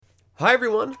Hi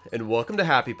everyone, and welcome to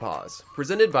Happy Paws,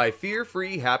 presented by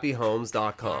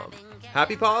FearFreeHappyHomes.com.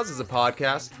 Happy Paws is a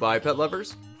podcast by pet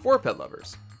lovers for pet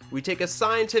lovers. We take a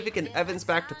scientific and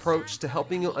evidence-backed approach to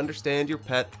helping you understand your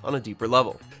pet on a deeper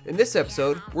level. In this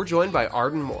episode, we're joined by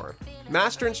Arden Moore,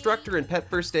 master instructor in pet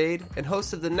first aid and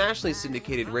host of the nationally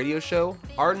syndicated radio show,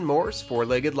 Arden Moore's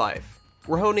Four-Legged Life.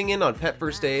 We're honing in on pet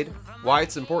first aid, why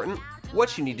it's important,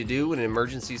 what you need to do in an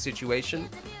emergency situation,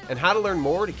 and how to learn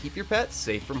more to keep your pet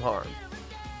safe from harm.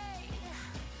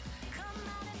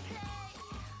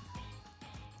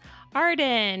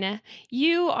 Arden,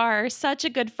 you are such a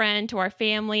good friend to our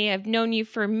family. I've known you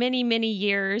for many, many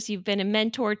years. You've been a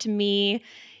mentor to me.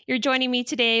 You're joining me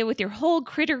today with your whole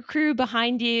critter crew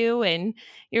behind you, and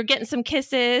you're getting some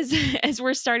kisses as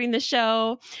we're starting the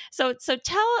show. So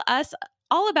tell us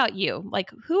all about you. Like,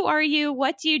 who are you?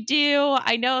 What do you do?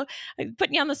 I know I'm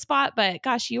putting you on the spot, but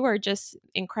gosh, you are just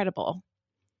incredible.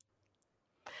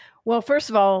 Well, first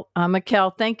of all,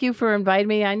 Mikkel, thank you for inviting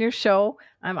me on your show.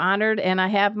 I'm honored, and I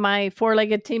have my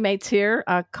four-legged teammates here,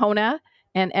 Kona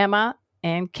and Emma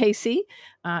and Casey,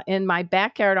 in my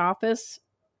backyard office,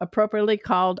 appropriately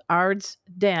called Ard's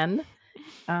Den.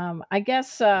 I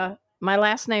guess my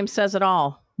last name says it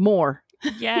all, Moore.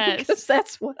 Yes. Because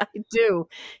that's what I do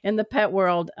in the pet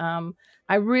world.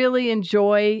 I really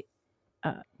enjoy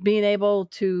being able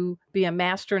to be a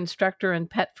master instructor in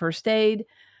pet first aid.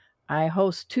 I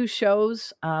host two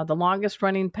shows, the longest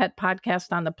running pet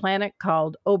podcast on the planet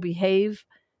called Oh Behave,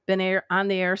 been on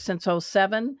the air since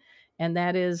 2007, and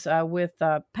that is with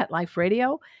Pet Life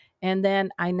Radio. And then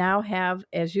I now have,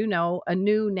 as you know, a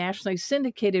new nationally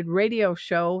syndicated radio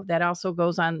show that also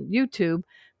goes on YouTube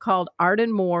called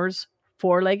Arden Moore's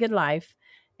Four-Legged Life.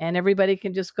 And everybody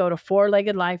can just go to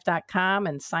fourleggedlife.com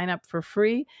and sign up for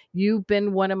free. You've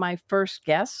been one of my first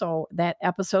guests, so that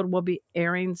episode will be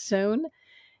airing soon.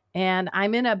 And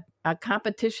I'm in a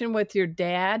competition with your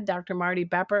dad, Dr. Marty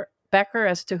Becker,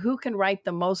 as to who can write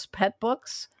the most pet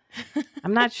books.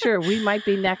 I'm not sure. We might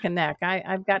be neck and neck.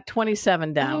 I've got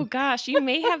 27 down. Oh, gosh, you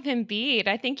may have him beat.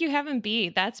 I think you have him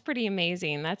beat. That's pretty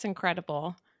amazing. That's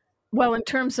incredible. Well, in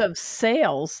terms of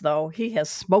sales, though, he has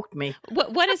smoked me.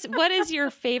 What is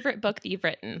your favorite book that you've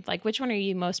written? Like, which one are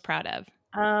you most proud of?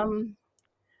 I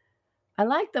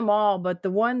like them all, but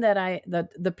the one that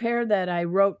the pair that I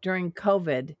wrote during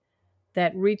COVID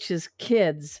that reaches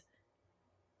kids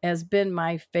has been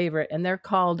my favorite. And they're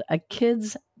called A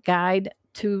Kid's Guide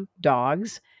to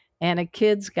Dogs and A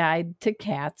Kid's Guide to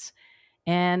Cats.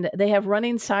 And they have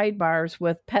running sidebars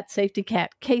with pet safety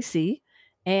cat Casey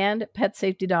and pet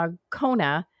safety dog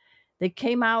Kona. They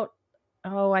came out,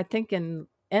 I think in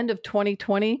end of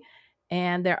 2020,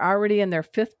 and they're already in their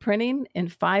fifth printing in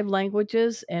 5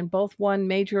 languages, and both won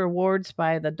major awards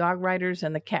by the dog writers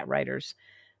and the cat writers.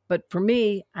 But for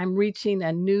me, I'm reaching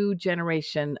a new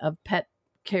generation of pet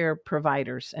care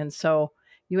providers. And so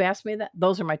you asked me that?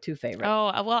 Those are my two favorites.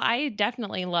 Oh, well, I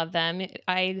definitely love them.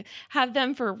 I have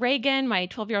them for Reagan, my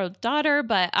 12-year-old daughter,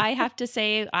 but I have to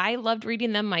say I loved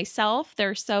reading them myself.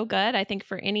 They're so good. I think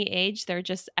for any age, they're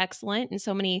just excellent, and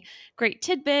so many great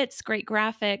tidbits, great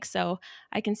graphics. So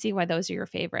I can see why those are your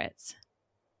favorites.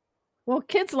 Well,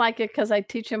 kids like it because I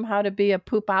teach them how to be a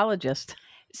poopologist.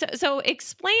 So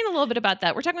explain a little bit about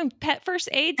that. We're talking pet first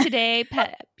aid today.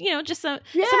 Pet, just some of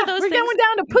those we're things. Going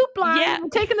down to poop line. Yeah. We're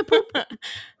taking the poop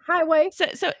highway.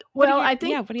 So well, I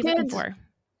think what are you looking for?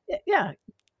 Yeah,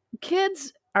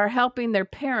 kids are helping their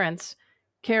parents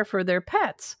care for their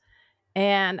pets,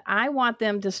 and I want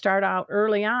them to start out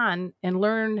early on and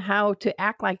learn how to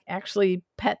act like actually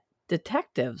pet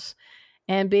detectives,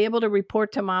 and be able to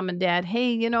report to mom and dad,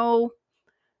 hey,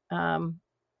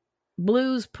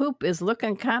 Blue's poop is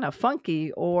looking kind of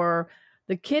funky, or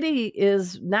the kitty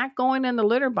is not going in the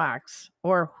litter box,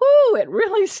 or whoo, it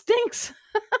really stinks.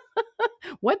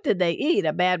 What did they eat?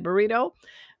 A bad burrito?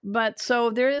 But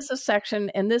so there is a section,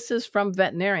 and this is from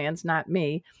veterinarians, not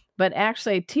me, but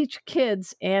actually I teach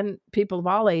kids and people of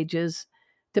all ages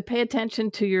to pay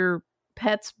attention to your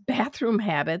pet's bathroom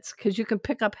habits, because you can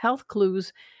pick up health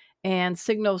clues and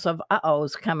signals of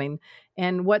uh-ohs coming.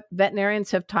 And what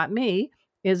veterinarians have taught me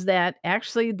is that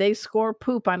actually they score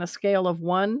poop on a scale of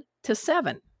 1 to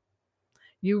 7.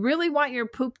 You really want your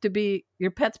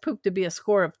pet's poop to be a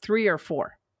score of 3 or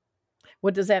 4.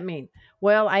 What does that mean?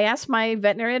 Well, I asked my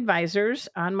veterinary advisors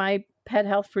on my pet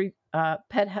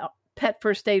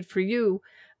first aid for you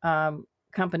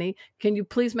company, can you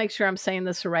please make sure I'm saying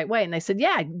this the right way? And they said,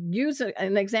 yeah, use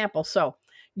an example. So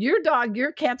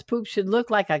your cat's poop should look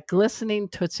like a glistening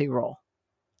Tootsie Roll.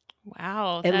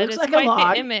 Wow, it that looks is like quite a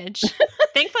log. The image.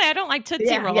 Thankfully, I don't like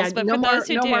Tootsie Rolls, but no for more, those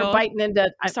who no do, more biting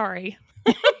into. Sorry.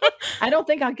 I don't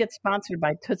think I'll get sponsored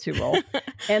by Tootsie Roll.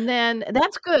 And then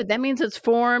that's good. That means it's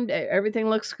formed. Everything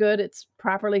looks good. It's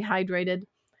properly hydrated.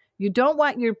 You don't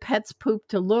want your pet's poop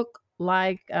to look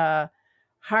like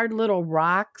hard little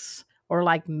rocks or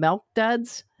like milk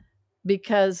duds,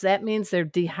 because that means they're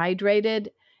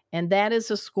dehydrated. And that is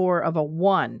a score of a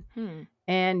 1.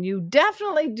 And you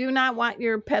definitely do not want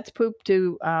your pet's poop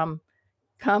to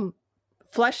come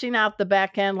flushing out the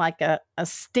back end like a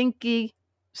stinky,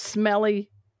 smelly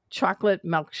chocolate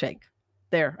milkshake.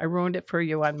 There, I ruined it for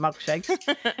you on milkshakes.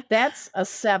 That's a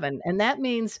 7. And that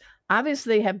means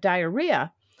obviously they have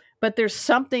diarrhea, but there's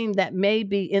something that may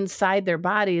be inside their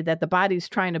body that the body's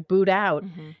trying to boot out.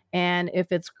 And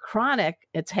if it's chronic,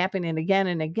 it's happening again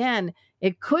and again.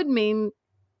 It could mean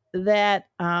that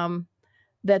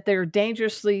that they're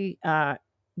dangerously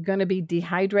going to be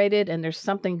dehydrated and there's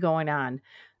something going on.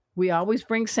 We always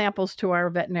bring samples to our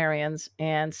veterinarians.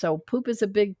 And so poop is a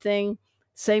big thing.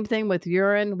 Same thing with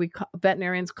urine.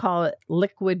 Veterinarians call it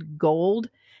liquid gold.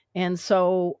 And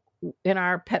so in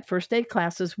our pet first aid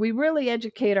classes, we really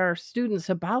educate our students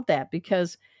about that,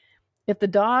 because if the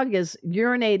dog is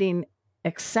urinating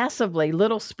excessively,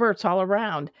 little spurts all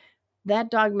around,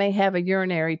 that dog may have a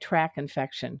urinary tract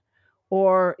infection.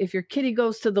 Or if your kitty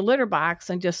goes to the litter box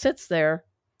and just sits there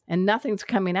and nothing's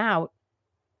coming out,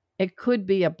 it could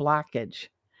be a blockage.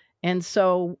 And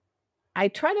so I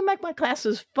try to make my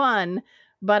classes fun,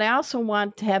 but I also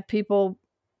want to have people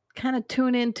kind of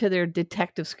tune into their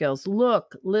detective skills.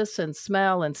 Look, listen,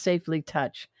 smell, and safely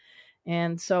touch.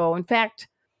 And so, in fact,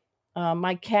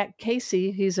 my cat,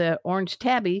 Casey, he's an orange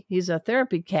tabby. He's a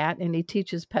therapy cat, and he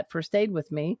teaches pet first aid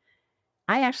with me.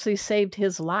 I actually saved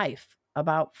his life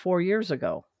about 4 years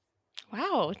ago.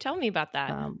 Wow. Tell me about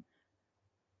that.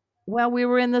 Well, we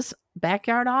were in this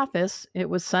backyard office. It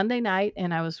was Sunday night,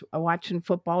 and I was watching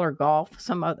football or golf,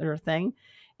 some other thing.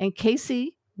 And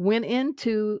Casey went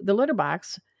into the litter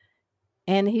box,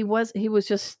 and he was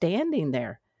just standing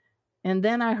there. And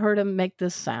then I heard him make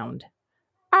this sound.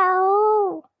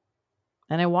 Ow!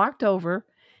 And I walked over,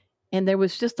 and there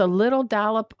was just a little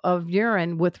dollop of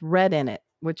urine with red in it,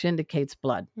 which indicates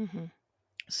blood.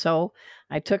 So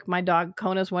I took my dog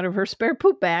Kona's one of her spare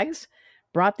poop bags,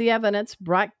 brought the evidence,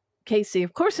 brought Casey.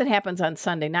 Of course, it happens on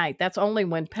Sunday night. That's only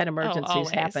when pet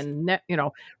emergencies happen,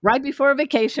 right before a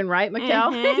vacation, right,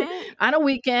 Mikkel? On a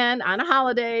weekend, on a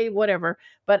holiday, whatever.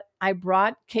 But I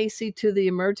brought Casey to the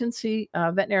emergency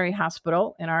veterinary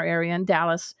hospital in our area in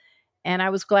Dallas, and I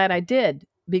was glad I did,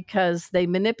 because they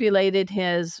manipulated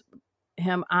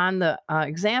him on the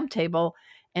exam table,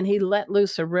 and he let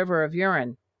loose a river of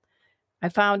urine. I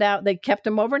found out they kept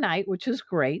him overnight, which is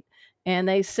great. And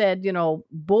they said,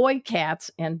 boy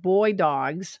cats and boy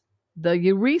dogs, the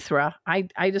urethra,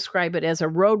 I describe it as a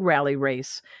road rally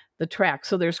race, the track.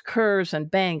 So there's curves and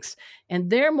banks,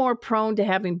 and they're more prone to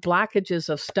having blockages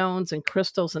of stones and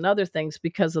crystals and other things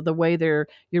because of the way their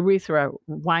urethra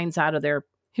winds out of their,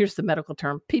 here's the medical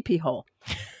term, pee-pee hole.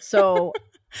 So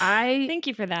thank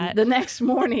you for that. The next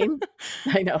morning,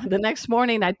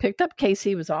 I picked up Casey.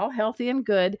 He was all healthy and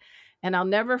good. And I'll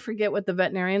never forget what the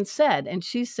veterinarian said. And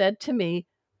she said to me,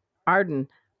 Arden,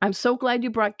 I'm so glad you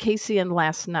brought Casey in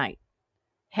last night.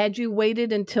 Had you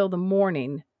waited until the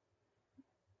morning,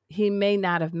 he may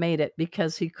not have made it,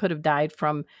 because he could have died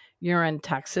from urine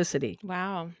toxicity.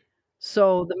 Wow.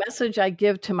 So the message I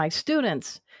give to my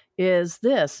students is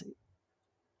this.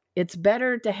 It's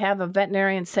better to have a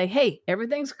veterinarian say, hey,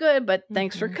 everything's good, but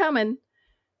thanks for coming,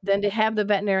 than to have the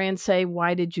veterinarian say,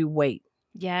 why did you wait?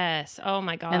 Yes. Oh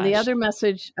my gosh. And the other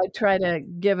message I try to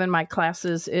give in my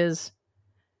classes is,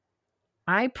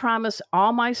 I promise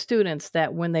all my students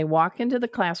that when they walk into the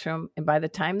classroom and by the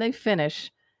time they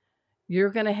finish, you're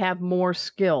going to have more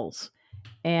skills.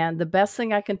 And the best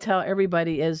thing I can tell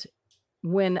everybody is,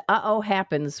 when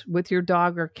happens with your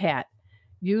dog or cat,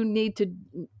 you need to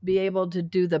be able to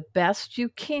do the best you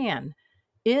can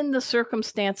in the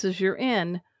circumstances you're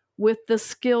in with the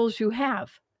skills you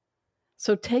have.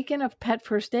 So taking a pet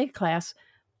first aid class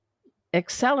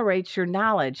accelerates your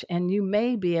knowledge, and you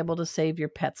may be able to save your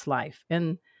pet's life.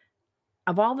 And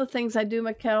of all the things I do,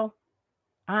 Mikkel,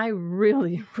 I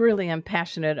really, really am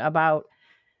passionate about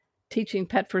teaching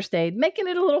pet first aid, making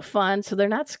it a little fun so they're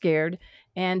not scared,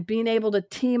 and being able to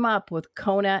team up with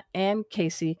Kona and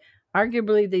Casey,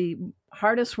 arguably the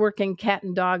hardest working cat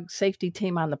and dog safety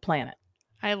team on the planet.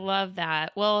 I love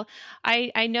that. Well,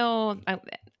 I know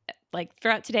like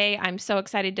throughout today, I'm so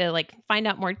excited to like find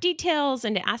out more details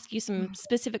and to ask you some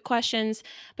specific questions.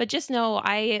 But just know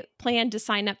I plan to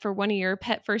sign up for one of your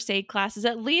pet first aid classes,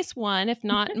 at least one, if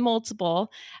not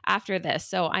multiple, after this.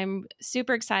 So I'm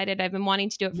super excited. I've been wanting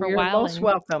to do it for a You're while. most And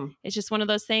welcome. it's just one of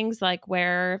those things like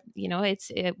where,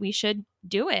 we should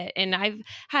do it. And I've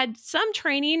had some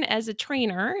training as a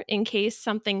trainer in case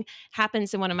something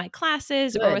happens in one of my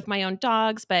classes or Good. with my own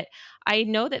dogs, but I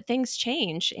know that things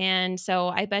change. And so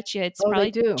I bet you it's Oh, they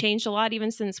probably do. changed a lot even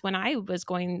since when I was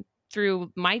going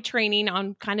through my training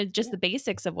on kind of just the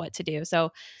basics of what to do.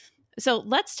 So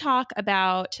let's talk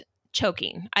about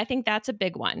choking. I think that's a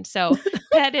big one. So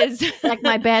pet is Like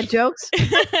my bad jokes.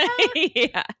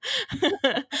 yeah.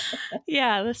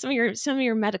 Yeah, some of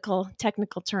your medical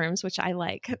technical terms, which I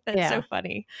like. That's so Yeah.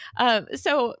 funny.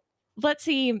 So let's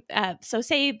see. So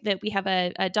say that we have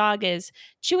a dog is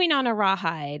chewing on a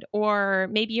rawhide, or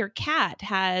maybe your cat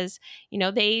has,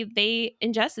 they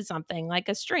ingested something like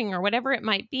a string or whatever it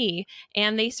might be,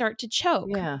 and they start to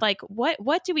choke. Yeah. Like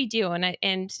what do we do?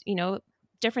 And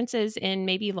differences in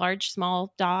maybe large,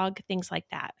 small dog, things like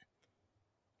that.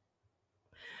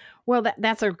 Well,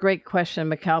 that's a great question,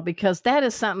 Mikkel, because that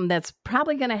is something that's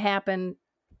probably going to happen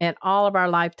in all of our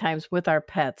lifetimes with our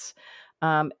pets.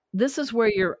 This is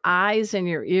where your eyes and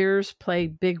your ears play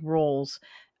big roles.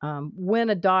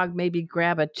 When a dog maybe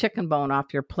grab a chicken bone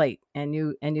off your plate and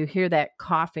you hear that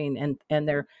coughing and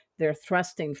they're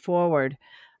thrusting forward,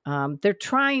 they're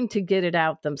trying to get it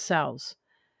out themselves.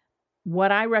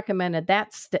 What I recommend at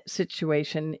that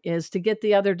situation is to get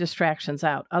the other distractions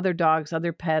out, other dogs,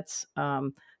 other pets,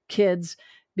 kids,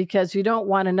 because you don't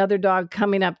want another dog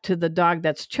coming up to the dog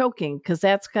that's choking, because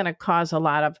that's going to cause a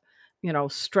lot of,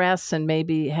 stress and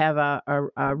maybe have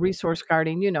a resource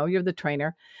guarding, you're the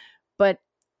trainer, but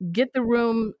get the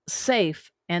room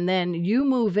safe. And then you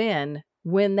move in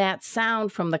when that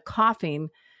sound from the coughing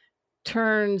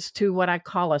turns to what I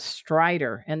call a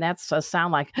strider. And that's a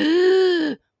sound like,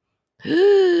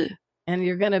 and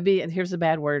you're going to be, and here's a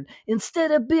bad word,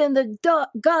 instead of being the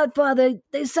godfather,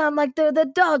 they sound like they're the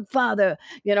dog father.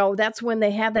 That's when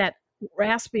they have that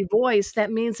raspy voice.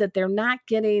 That means that they're not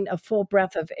getting a full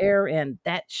breath of air in.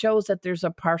 That shows that there's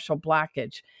a partial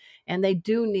blockage and they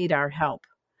do need our help.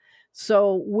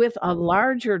 So with a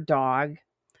larger dog,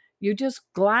 you just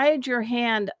glide your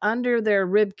hand under their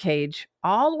rib cage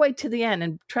all the way to the end.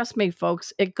 And trust me,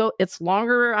 folks, it's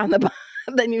longer on the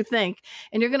than you think.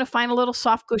 And you're going to find a little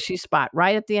soft, gushy spot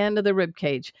right at the end of the rib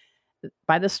cage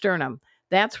by the sternum.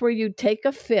 That's where you take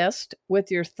a fist with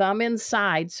your thumb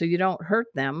inside so you don't hurt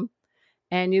them.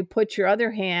 And you put your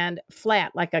other hand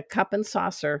flat like a cup and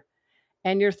saucer.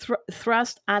 And your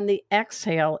thrust on the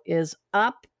exhale is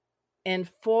up and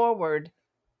forward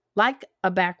like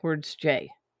a backwards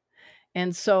J.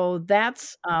 And so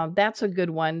that's a good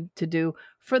one to do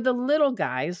for the little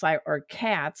guys or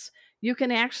cats. You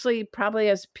can actually, probably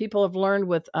as people have learned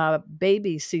with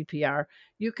baby CPR,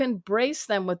 you can brace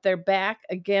them with their back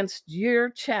against your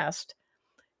chest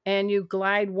and you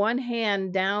glide one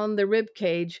hand down the rib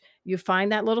cage. You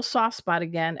find that little soft spot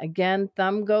again. Again,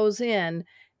 thumb goes in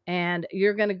and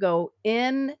you're going to go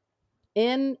in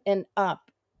and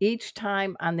up each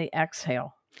time on the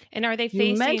exhale. And are they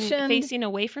facing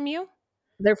away from you?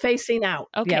 They're facing out.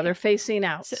 Okay. Yeah, they're facing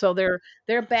out. So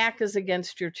their back is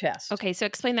against your chest. Okay, so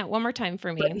explain that one more time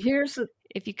for me. But here's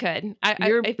if you could,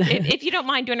 if you don't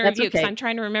mind doing a review, because I'm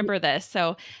trying to remember this.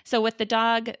 So with the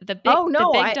dog, the big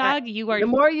dog, you are. The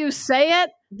more you say it,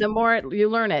 the more you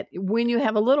learn it. When you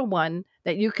have a little one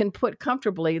that you can put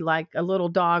comfortably, like a little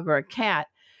dog or a cat,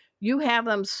 you have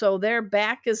them so their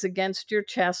back is against your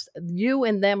chest. You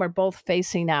and them are both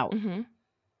facing out. Mm-hmm.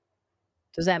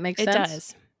 Does that make sense? It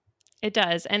does. It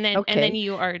does. And then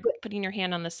you are putting your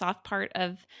hand on the soft part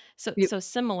of, so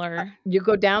similar. You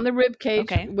go down the rib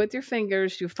cage with your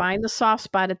fingers. You find the soft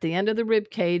spot at the end of the rib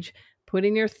cage,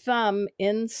 putting your thumb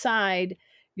inside.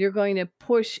 You're going to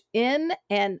push in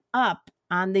and up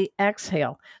on the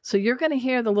exhale. So you're going to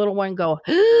hear the little one go,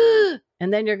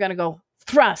 and then you're going to go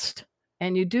thrust.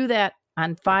 And you do that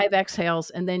on 5 exhales,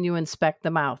 and then you inspect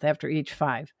the mouth after each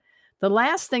 5. The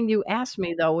last thing you asked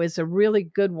me, though, is a really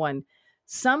good one.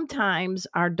 Sometimes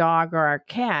our dog or our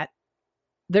cat,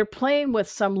 they're playing with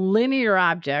some linear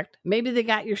object. Maybe they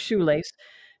got your shoelace.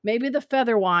 Maybe the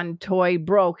feather wand toy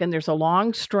broke and there's a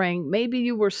long string. Maybe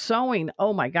you were sewing.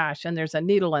 Oh my gosh. And there's a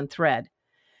needle and thread.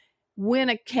 When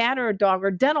a cat or a dog,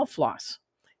 or dental floss,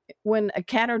 when a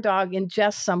cat or dog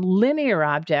ingests some linear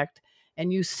object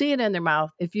and you see it in their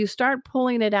mouth, if you start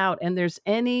pulling it out and there's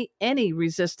any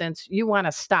resistance, you want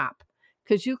to stop,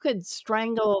 because you could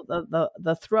strangle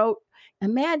the throat.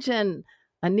 Imagine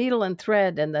a needle and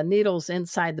thread, and the needle's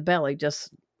inside the belly,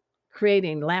 just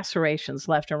creating lacerations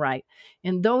left and right.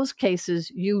 In those cases,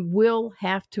 you will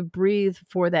have to breathe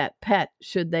for that pet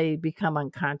should they become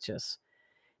unconscious.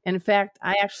 In fact,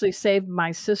 I actually saved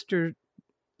my sister's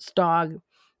dog,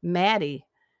 Maddie,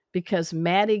 because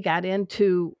Maddie got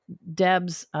into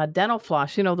Deb's dental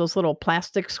floss, those little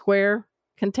plastic square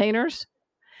containers,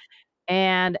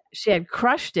 and she had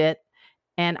crushed it.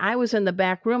 And I was in the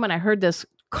back room and I heard this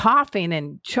coughing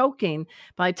and choking.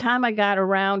 By the time I got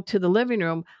around to the living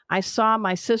room, I saw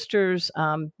my sister's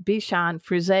Bichon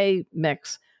Frise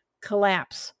mix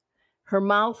collapse. Her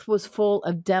mouth was full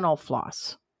of dental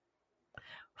floss.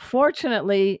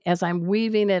 Fortunately, as I'm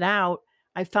weaving it out,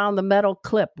 I found the metal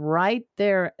clip right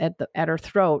there at her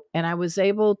throat, and I was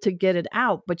able to get it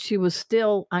out, but she was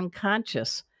still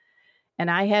unconscious.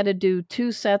 And I had to do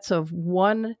 2 sets of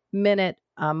 1 minute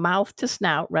mouth to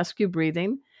snout rescue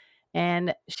breathing.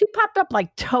 And she popped up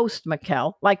like toast,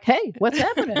 Mikkel. Like, hey, what's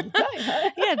happening?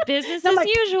 Hey. Yeah, business as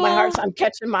usual. I'm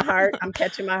catching my heart.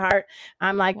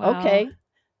 I'm like, Wow. okay.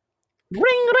 Ring,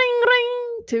 ring,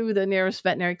 ring to the nearest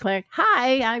veterinary clinic.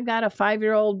 Hi, I've got a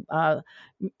 5-year-old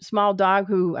small dog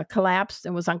who collapsed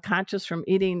and was unconscious from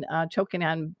choking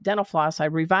on dental floss. I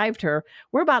revived her.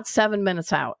 We're about 7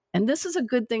 minutes out. And this is a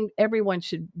good thing everyone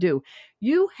should do.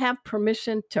 You have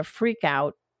permission to freak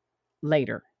out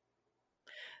later.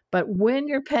 But when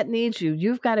your pet needs you,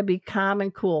 you've got to be calm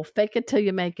and cool. Fake it till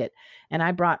you make it. And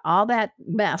I brought all that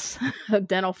mess of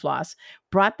dental floss,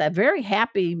 brought that very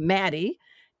happy Maddie,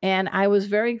 and I was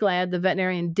very glad the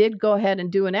veterinarian did go ahead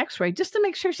and do an x-ray just to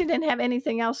make sure she didn't have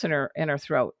anything else in her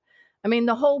throat. I mean,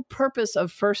 the whole purpose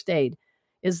of first aid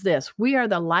is this. We are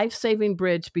the life-saving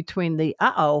bridge between the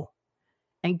uh-oh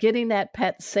and getting that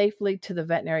pet safely to the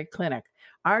veterinary clinic.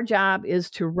 Our job is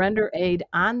to render aid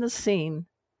on the scene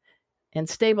and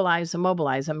stabilize,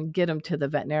 immobilize them, and get them to the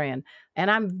veterinarian.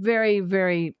 And I'm very,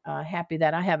 very happy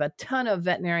that I have a ton of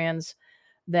veterinarians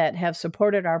that have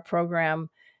supported our program,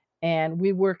 and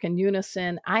we work in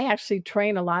unison. I actually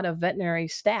train a lot of veterinary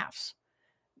staffs.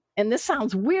 And this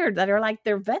sounds weird that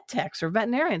they're vet techs or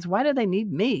veterinarians. Why do they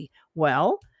need me?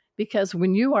 Well, because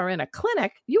when you are in a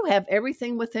clinic, you have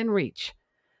everything within reach.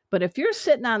 But if you're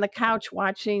sitting on the couch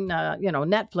watching,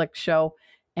 Netflix show,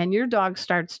 and your dog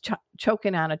starts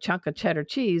choking on a chunk of cheddar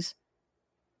cheese,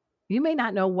 you may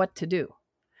not know what to do.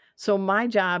 So my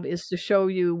job is to show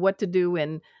you what to do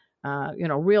in,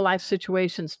 real life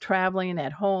situations, traveling,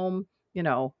 at home,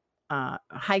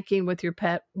 hiking with your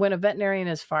pet when a veterinarian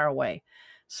is far away.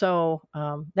 So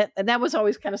that was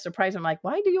always kind of surprising. I'm like,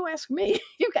 why do you ask me?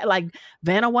 You got like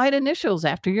Vanna White initials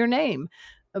after your name.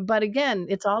 But again,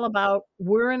 it's all about,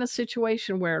 we're in a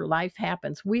situation where life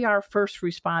happens. We are first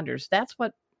responders. That's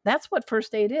what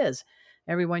first aid is.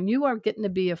 Everyone, you are getting to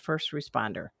be a first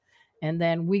responder. And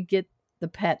then we get the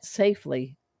pet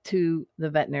safely to the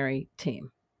veterinary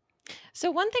team. So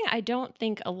one thing I don't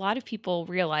think a lot of people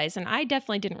realize, and I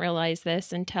definitely didn't realize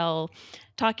this until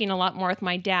talking a lot more with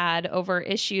my dad over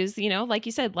issues, like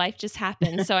you said, life just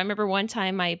happens. So I remember one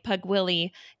time my pug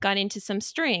Willie got into some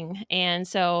string. And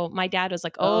so my dad was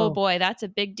like, oh boy, that's a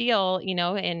big deal,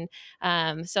 and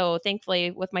so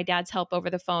thankfully with my dad's help over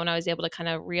the phone, I was able to kind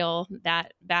of reel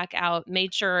that back out,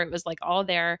 made sure it was like all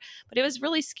there, but it was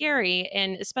really scary.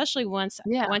 And especially once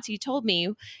he told me,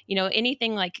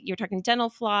 anything like you're talking dental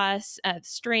floss,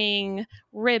 string,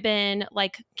 ribbon,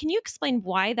 like, can you explain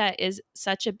why that is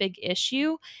such a big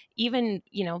issue? Even,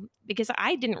 because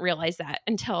I didn't realize that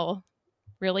until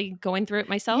really going through it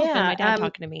myself and my dad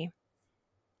talking to me.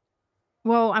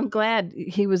 Well, I'm glad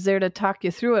he was there to talk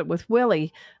you through it with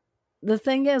Willie. The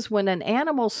thing is, when an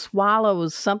animal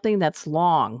swallows something that's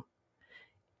long,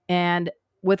 and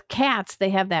with cats, they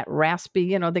have that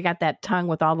raspy, they got that tongue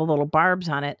with all the little barbs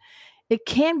on it. It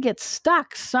can get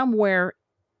stuck somewhere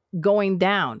going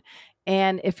down.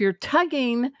 And if you're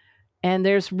tugging and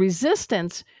there's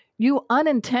resistance, you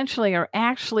unintentionally are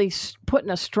actually putting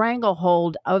a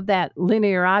stranglehold of that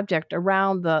linear object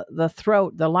around the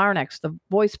throat, the larynx, the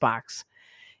voice box.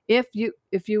 If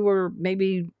you were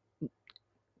maybe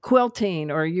quilting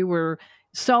or you were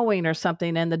sewing or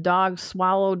something, and the dog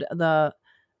swallowed the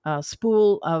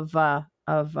spool of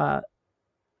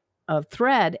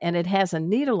thread and it has a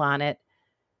needle on it,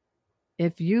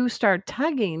 if you start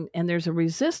tugging and there's a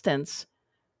resistance,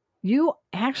 you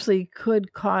actually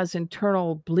could cause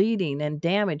internal bleeding and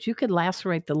damage. You could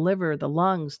lacerate the liver, the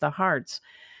lungs, the hearts.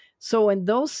 So in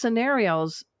those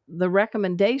scenarios, the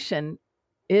recommendation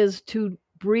is to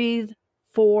breathe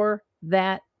for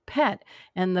that pet.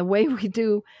 And the way we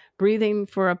do breathing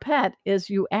for a pet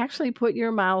is you actually put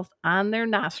your mouth on their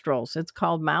nostrils. It's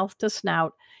called mouth to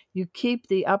snout. You keep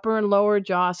the upper and lower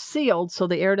jaw sealed so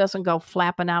the air doesn't go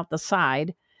flapping out the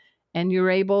side, and you're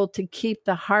able to keep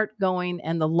the heart going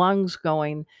and the lungs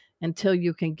going until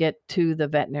you can get to the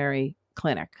veterinary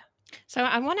clinic. So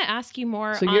I want to ask you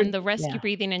more So on the rescue yeah.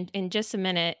 breathing in just a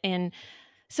minute. And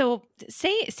so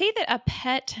say that a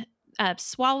pet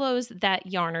swallows that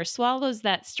yarn or swallows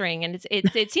that string, and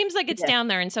it seems like it's Yeah. down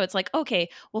there, and so it's like, okay,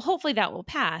 well, hopefully that will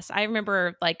pass. I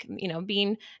remember, like,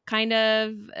 being kind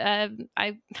of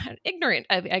ignorant,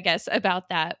 I guess, about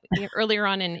that earlier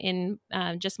on in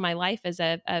just my life as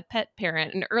a pet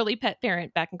parent, an early pet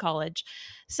parent back in college.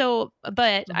 So,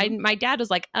 but my dad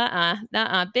was like,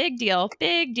 big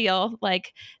deal,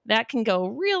 like that can go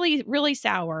really, really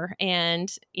sour.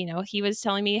 And, he was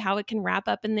telling me how it can wrap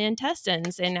up in the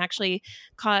intestines and actually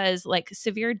cause like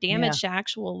severe damage to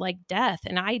actual like death.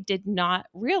 And I did not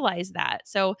realize that.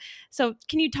 So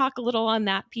can you talk a little on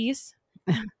that piece?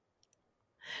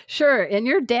 Sure. And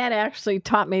your dad actually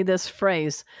taught me this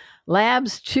phrase: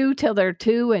 labs chew till they're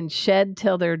two and shed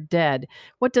till they're dead.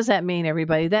 What does that mean,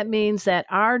 everybody? That means that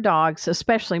our dogs,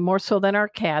 especially more so than our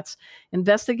cats,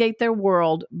 investigate their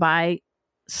world by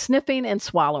sniffing and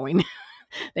swallowing.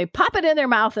 They pop it in their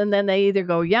mouth and then they either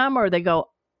go yum or they go,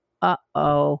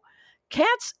 uh-oh.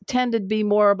 Cats tend to be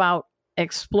more about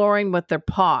exploring with their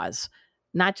paws,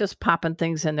 not just popping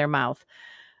things in their mouth.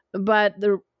 But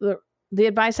the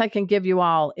advice I can give you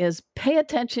all is pay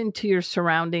attention to your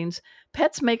surroundings.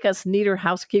 Pets make us neater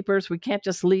housekeepers. We can't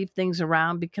just leave things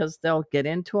around because they'll get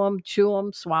into them, chew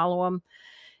them, swallow them.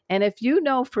 And if you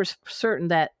know for certain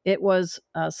that it was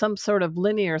some sort of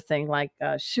linear thing like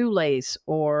a shoelace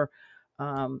or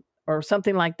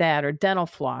something like that, or dental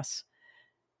floss,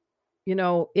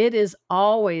 it is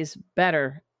always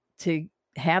better to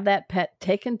have that pet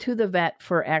taken to the vet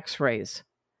for x-rays.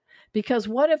 Because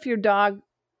what if your dog,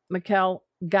 Mikkel,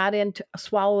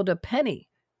 swallowed a penny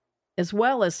as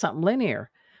well as something linear?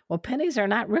 Well, pennies are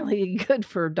not really good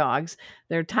for dogs.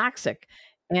 They're toxic.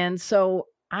 And so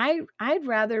I'd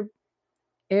rather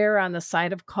err on the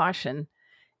side of caution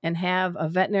and have a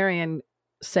veterinarian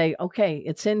say, okay,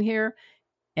 it's in here,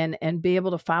 and be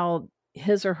able to follow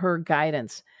his or her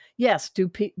guidance. Yes, do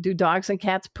dogs and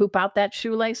cats poop out that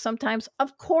shoelace sometimes?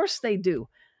 Of course they do.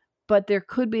 But there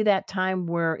could be that time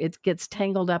where it gets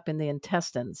tangled up in the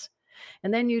intestines.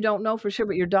 And then you don't know for sure,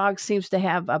 but your dog seems to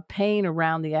have a pain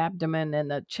around the abdomen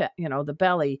and the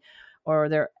belly, or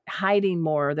they're hiding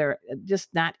more, they're just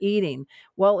not eating.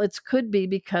 Well, it could be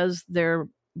because their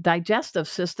digestive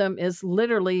system is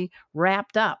literally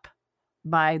wrapped up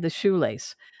by the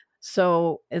shoelace.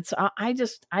 So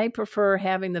I prefer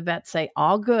having the vet say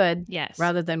all good, Yes,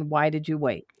 rather than why did you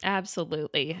wait?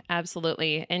 absolutely.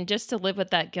 And just to live with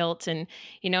that guilt, and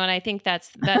and I think that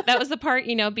was the part,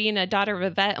 being a daughter of a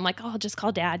vet, I'm like, oh, I'll just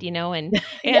call dad, and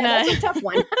Yeah, that's a tough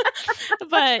one.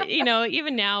 but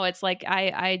even now it's like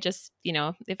I just,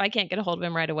 if I can't get a hold of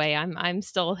him right away, I'm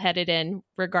still headed in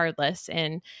regardless.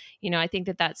 And I think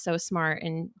that that's so smart.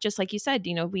 And just like you said,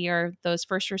 we are those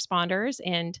first responders,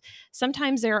 and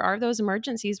sometimes there are those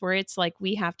emergencies where it's like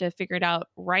we have to figure it out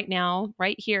right now,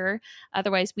 right here.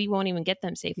 Otherwise, we won't even get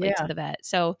them safely to the vet.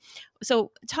 So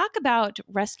talk about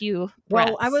rescue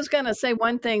breaths. Well, I was going to say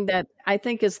one thing that I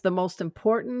think is the most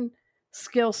important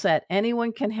skill set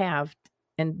anyone can have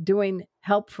in doing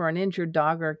help for an injured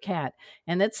dog or cat.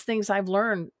 And it's things I've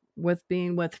learned with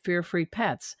being with Fear Free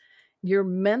Pets. Your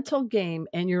mental game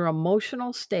and your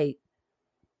emotional state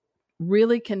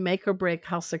really can make or break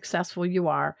how successful you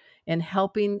are in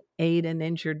helping aid an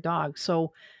injured dog.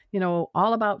 So,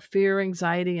 all about fear,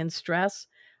 anxiety, and stress.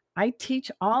 I teach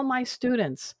all my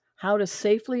students how to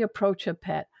safely approach a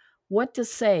pet, what to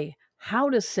say, how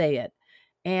to say it,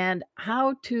 and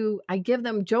I give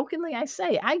them jokingly,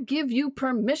 I give you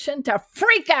permission to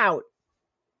freak out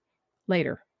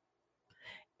later.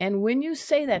 And when you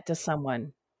say that to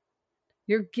someone,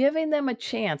 you're giving them a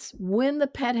chance when the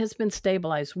pet has been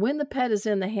stabilized, when the pet is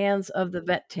in the hands of the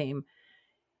vet team.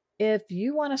 If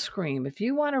you want to scream, if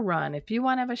you want to run, if you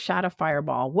want to have a shot of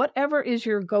Fireball, whatever is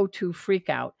your go-to freak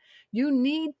out, you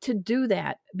need to do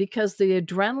that because the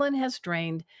adrenaline has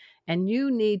drained and you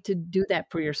need to do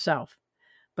that for yourself.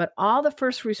 But all the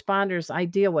first responders I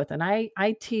deal with, and I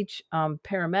teach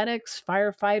paramedics,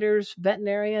 firefighters,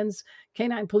 veterinarians,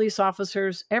 canine police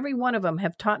officers, every one of them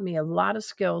have taught me a lot of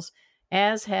skills,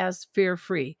 as has Fear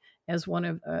Free. As one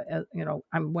of,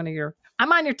 I'm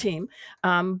on your team.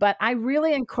 But I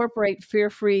really incorporate Fear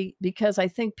Free because I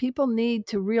think people need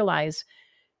to realize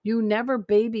you never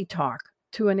baby talk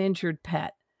to an injured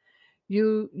pet.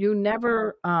 You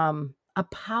never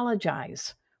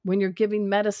apologize when you're giving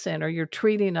medicine or you're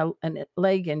treating a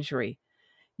leg injury.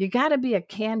 you got to be a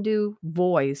can-do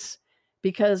voice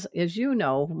because, as you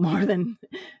know, more than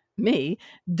me,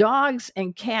 dogs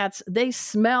and cats, they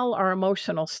smell our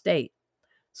emotional state.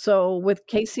 So with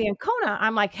Casey and Kona,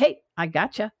 I'm like, hey, I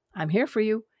gotcha. I'm here for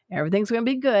you. Everything's going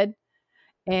to be good.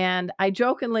 And I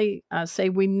jokingly say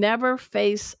we never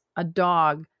face a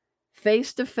dog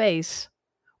face to face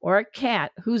or a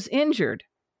cat who's injured.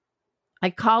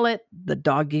 I call it the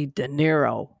doggy De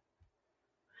Niro.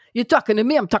 You're talking to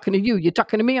me, I'm talking to you. You're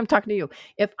talking to me, I'm talking to you.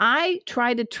 If I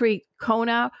try to treat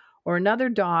Kona or another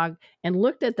dog and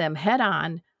looked at them head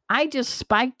on, I just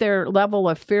spiked their level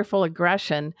of fearful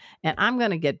aggression and I'm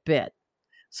going to get bit.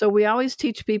 So we always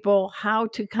teach people how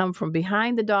to come from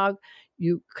behind the dog.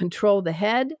 You control the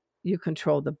head, you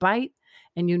control the bite,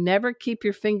 and you never keep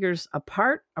your fingers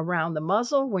apart around the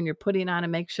muzzle when you're putting on a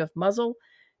makeshift muzzle,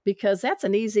 because that's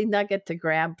an easy nugget to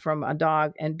grab from a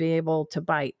dog and be able to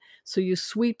bite. So you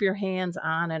sweep your hands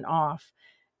on and off.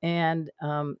 And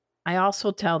I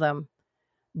also tell them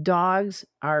dogs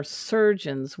are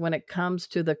surgeons when it comes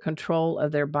to the control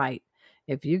of their bite.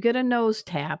 If you get a nose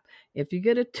tap, if you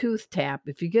get a tooth tap,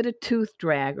 if you get a tooth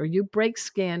drag, or you break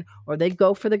skin, or they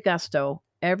go for the gusto,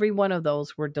 every one of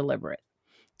those were deliberate.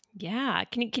 Yeah.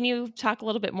 Can you talk a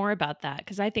little bit more about that?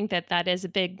 Because I think that is a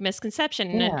big misconception.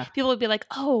 And Yeah. people would be like,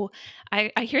 oh,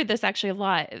 I hear this actually a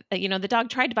lot. The dog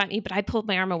tried to bite me, but I pulled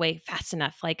my arm away fast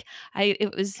enough.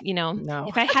 It was, No.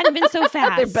 if I hadn't been so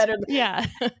fast. They're better than- Yeah.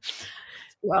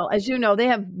 Well, as you know, they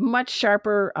have much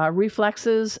sharper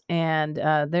reflexes, and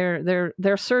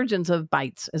they're surgeons of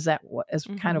bites. Is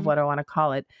kind of what I want to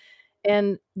call it.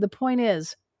 And the point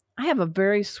is, I have a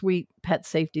very sweet pet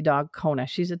safety dog, Kona.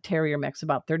 She's a terrier mix,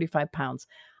 about 35 pounds.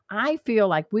 I feel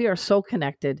like we are so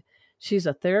connected. She's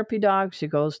a therapy dog. She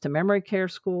goes to memory care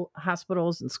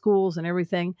hospitals and schools and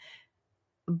everything.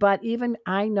 But even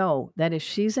I know that if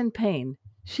she's in pain,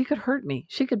 she could hurt me.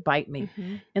 She could bite me.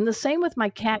 Mm-hmm. And the same with my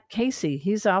cat, Casey.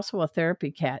 He's also a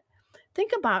therapy cat.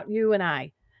 Think about you and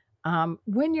I.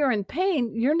 When you're in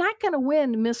pain, you're not going to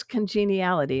win Miss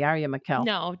Congeniality, are you, Mikkel?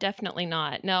 No, definitely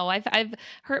not. No, I've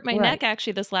hurt my Right. neck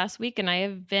actually this last week, and I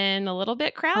have been a little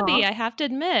bit crabby. I have to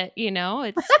admit,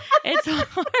 it's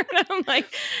hard. I'm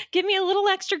like, give me a little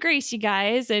extra grace, you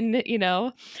guys, and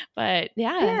but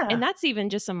yeah, and that's even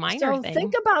just a minor thing.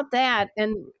 Think about that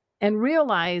and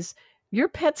realize your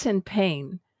pet's in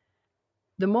pain.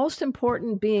 The most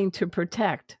important being to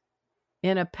protect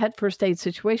in a pet first aid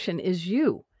situation is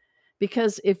you.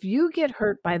 Because if you get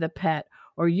hurt by the pet,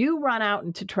 or you run out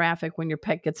into traffic when your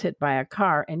pet gets hit by a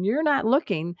car and you're not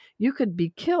looking, you could be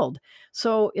killed.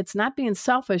 So it's not being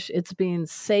selfish, it's being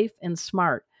safe and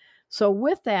smart. So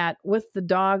with that, with the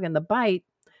dog and the bite,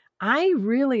 I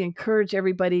really encourage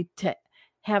everybody to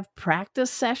have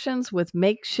practice sessions with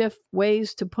makeshift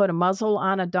ways to put a muzzle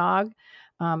on a dog.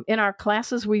 In our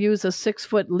classes, we use a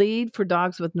 6-foot lead for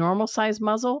dogs with normal size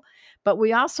muzzle, but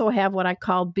we also have what I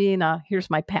call here's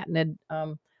my patented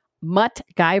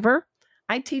mutt-giver.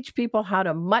 I teach people how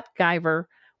to mutt-giver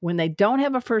when they don't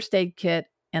have a first aid kit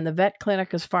and the vet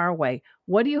clinic is far away.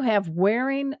 What do you have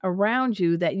wearing around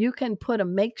you that you can put a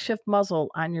makeshift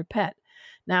muzzle on your pet?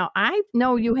 Now, I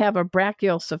know you have a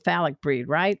brachiocephalic breed,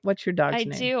 right? What's your dog's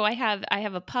name? I do. I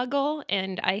have a Puggle,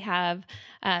 and I have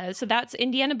so that's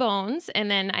Indiana Bones, and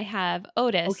then I have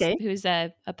Otis, who's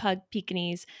a Pug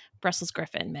Pekingese Brussels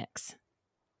Griffin mix.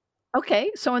 Okay,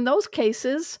 so in those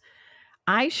cases,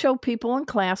 I show people in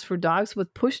class for dogs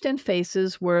with pushed in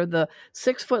faces where the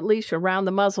 6-foot leash around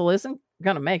the muzzle isn't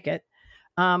going to make it.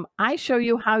 I show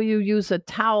you how you use a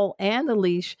towel and the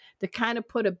leash to kind of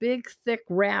put a big, thick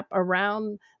wrap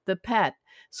around the pet.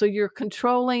 So you're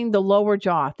controlling the lower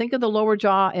jaw. Think of the lower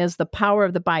jaw as the power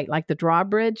of the bite, like the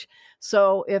drawbridge.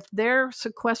 So if they're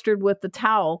sequestered with the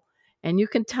towel and you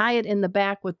can tie it in the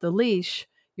back with the leash,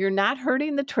 you're not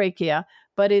hurting the trachea,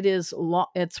 but it's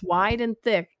wide and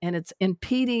thick, and it's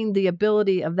impeding the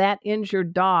ability of that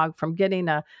injured dog from getting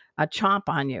a chomp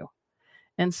on you.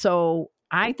 And so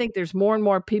I think there's more and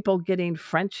more people getting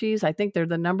Frenchies. I think they're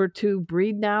the number 2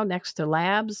 breed now next to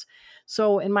Labs.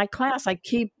 So in my class, I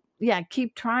keep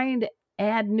trying to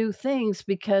add new things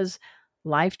because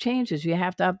life changes. You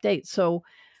have to update. So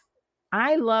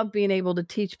I love being able to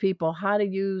teach people how to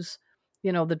use,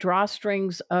 the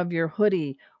drawstrings of your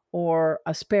hoodie or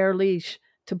a spare leash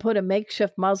to put a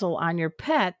makeshift muzzle on your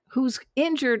pet who's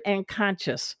injured and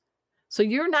conscious. So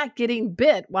you're not getting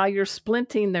bit while you're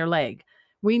splinting their leg.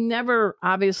 We never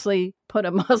obviously put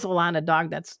a muzzle on a dog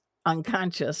that's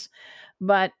unconscious,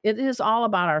 but it is all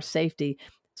about our safety.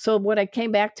 So what I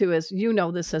came back to is,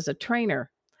 this as a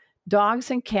trainer, dogs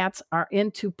and cats are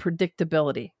into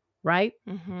predictability. right?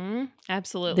 Mm-hmm. They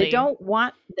Absolutely. don't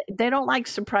like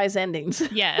surprise endings.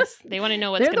 Yes. They want to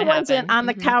know what's They're going the to ones happen. on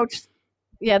the Mhm. couch.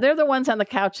 Yeah, they're the ones on the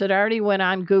couch that already went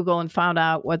on Google and found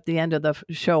out what the end of the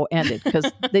show ended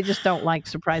because they just don't like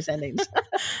surprise endings.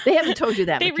 They haven't told you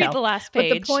that, They read the Mikkel. last But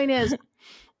the page. point is,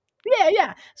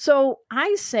 yeah. So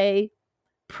I say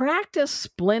practice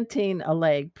splinting a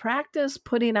leg, practice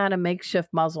putting on a makeshift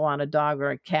muzzle on a dog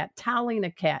or a cat, toweling a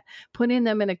cat, putting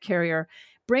them in a carrier,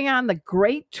 bring on the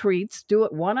great treats, do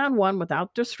it one-on-one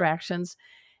without distractions,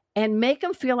 and make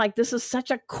them feel like this is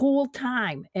such a cool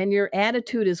time and your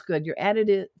attitude is good. Your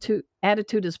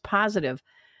attitude is positive.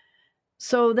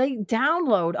 So they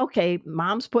download, okay,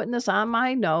 mom's putting this on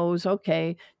my nose.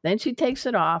 Okay. Then she takes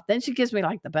it off. Then she gives me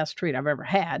like the best treat I've ever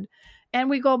had. And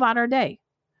we go about our day.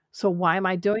 So why am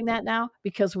I doing that now?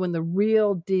 Because when the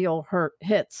real deal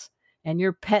hits and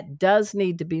your pet does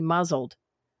need to be muzzled,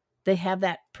 they have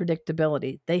that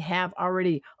predictability. They have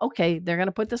already, okay, they're going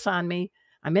to put this on me.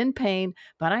 I'm in pain,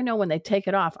 but I know when they take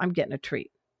it off, I'm getting a treat.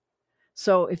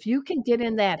 So if you can get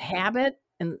in that habit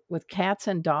and with cats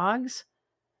and dogs,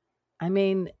 I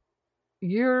mean,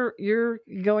 you're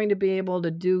going to be able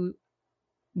to do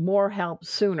more help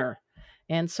sooner.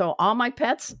 And so all my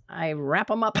pets, I wrap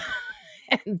them up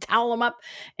and towel them up,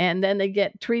 and then they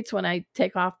get treats when I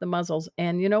take off the muzzles.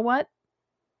 And you know what?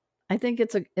 I think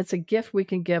it's a gift we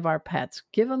can give our pets.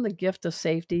 Give them the gift of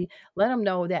safety. Let them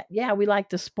know that, yeah, we like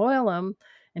to spoil them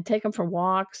and take them for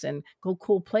walks and go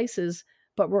cool places,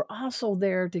 but we're also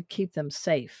there to keep them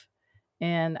safe.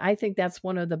 And I think that's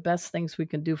one of the best things we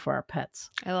can do for our pets.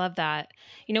 I love that.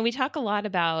 We talk a lot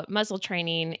about muzzle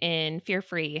training in Fear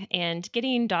Free and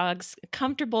getting dogs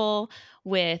comfortable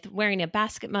with wearing a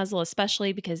basket muzzle,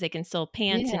 especially because they can still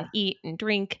pant Yeah. and eat and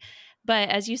drink. But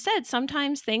as you said,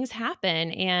 sometimes things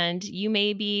happen and you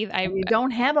may be, And you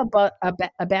don't have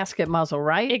a basket muzzle,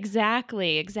 right?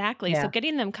 Exactly. So Yeah.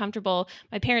 getting them comfortable.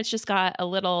 My parents just got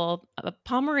a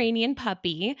Pomeranian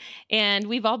puppy, and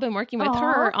we've all been working with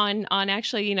her on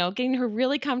actually, getting her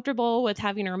really comfortable with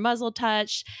having her muzzle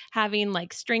touched, having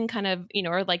like string kind of,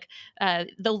 or like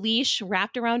the leash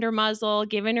wrapped around her muzzle,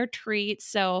 giving her treats.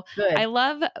 So Good.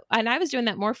 and I was doing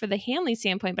that more for the handling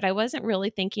standpoint, but I wasn't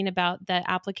really thinking about the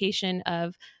application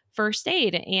of first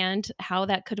aid and how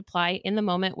that could apply in the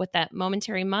moment with that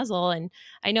momentary muzzle. And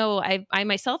I know I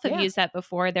myself have used that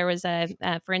before. There was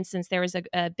for instance, there was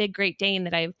a big Great Dane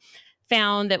that I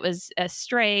found that was a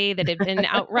stray that had been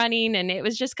out running, and it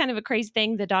was just kind of a crazy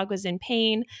thing. The dog was in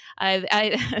pain.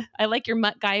 I like your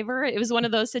MacGyver. It was one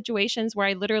of those situations where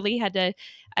I literally had to,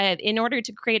 in order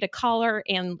to create a collar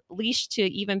and leash to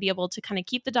even be able to kind of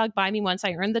keep the dog by me once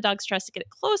I earned the dog's trust to get it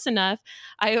close enough,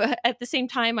 at the same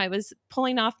time I was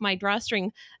pulling off my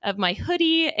drawstring of my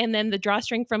hoodie and then the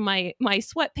drawstring from my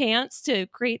sweatpants to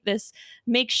create this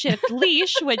makeshift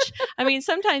leash, which I mean,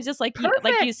 sometimes just like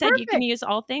you said, you can use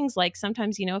all things. Like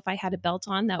sometimes, if I had a belt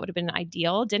on, that would have been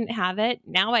ideal. Didn't have it.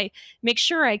 Now I make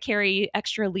sure I carry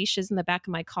extra leashes in the back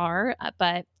of my car,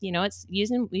 but it's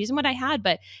using what I had.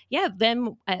 But yeah,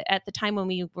 then at the time when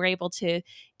we were able to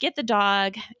get the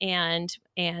dog and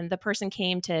the person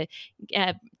came to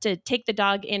take the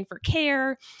dog in for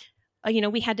care,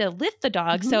 we had to lift the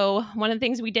dog. Mm-hmm. So one of the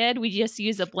things we did, we just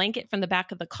used a blanket from the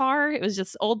back of the car. It was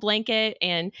just old blanket.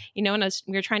 And, we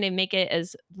were trying to make it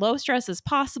as low stress as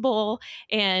possible.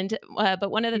 And, but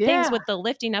one of the things with the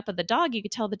lifting up of the dog, you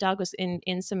could tell the dog was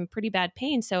in some pretty bad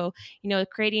pain. So,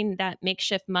 creating that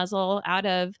makeshift muzzle out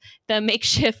of the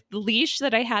makeshift leash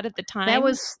that I had at the time. That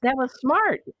was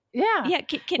smart. Yeah. Yeah.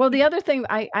 Well, the other thing,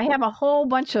 I have a whole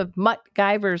bunch of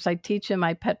MacGyvers I teach in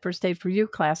my Pet First Aid for You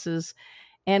classes.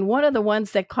 And one of the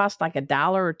ones that cost like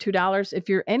 $1 or $2, if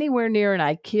you're anywhere near an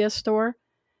IKEA store,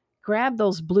 grab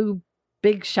those blue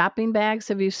big shopping bags.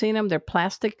 Have you seen them? They're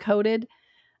plastic coated,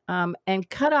 and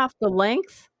cut off the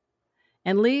length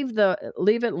and leave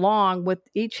it long with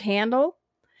each handle.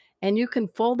 And you can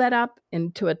fold that up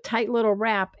into a tight little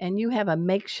wrap, and you have a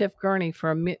makeshift gurney for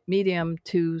a medium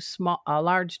to a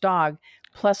large dog,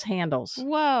 plus handles.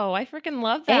 Whoa, I freaking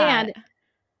love that.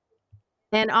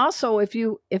 And also, if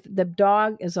the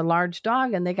dog is a large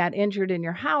dog and they got injured in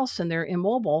your house and they're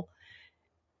immobile,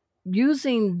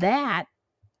 using that,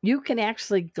 you can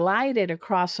actually glide it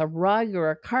across a rug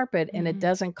or a carpet, and it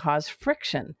doesn't cause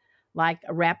friction like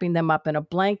wrapping them up in a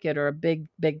blanket or a big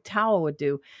towel would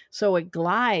do. So it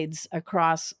glides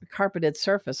across carpeted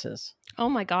surfaces. Oh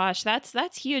my gosh,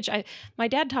 that's huge. My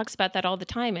dad talks about that all the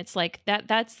time. It's like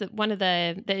that's one of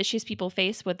the issues people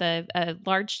face with a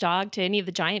large dog to any of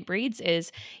the giant breeds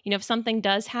is, if something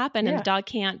does happen and the dog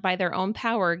can't by their own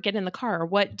power get in the car,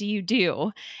 what do you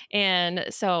do? And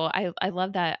so I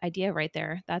love that idea right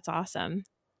there. That's awesome.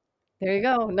 There you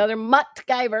go. Another mutt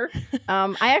Guyver.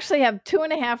 I actually have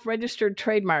 2.5 registered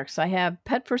trademarks. I have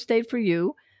Pet First Aid for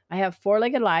You. I have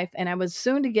Four-Legged Life, and I was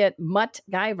soon to get Mutt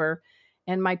Guyver.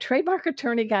 And my trademark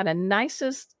attorney got a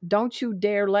nicest "Don't You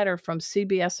Dare" letter from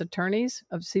CBS attorneys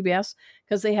of CBS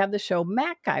because they have the show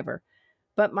MacGyver.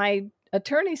 But my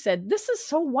attorney said, "This is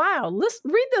so wild.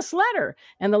 Read this letter."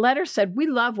 And the letter said, "We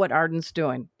love what Arden's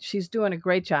doing. She's doing a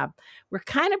great job. We're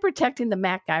kind of protecting the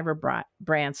MacGyver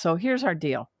brand. So here's our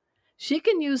deal. She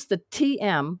can use the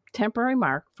TM, temporary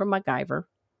mark, from MacGyver,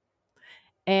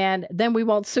 and then we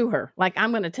won't sue her. Like,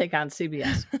 I'm going to take on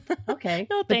CBS." Okay.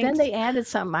 No, But then thanks. they added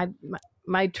something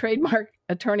my trademark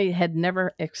attorney had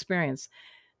never experienced.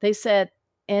 They said,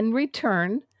 "In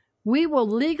return, we will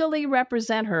legally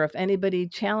represent her if anybody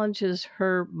challenges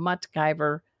her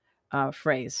MacGyver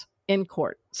phrase in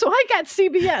court." So I got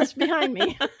CBS behind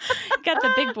me. Got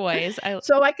the big boys.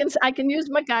 So I can use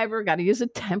MacGyver, got to use a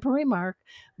temporary mark.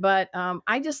 But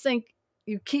I just think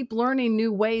you keep learning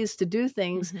new ways to do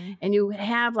things. Mhm. And you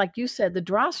have, like you said, the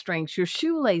drawstrings, your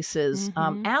shoelaces.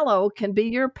 Mhm. Aloe can be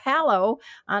your palo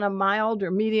on a mild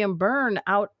or medium burn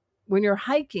out when you're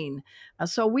hiking.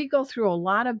 So we go through a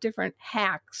lot of different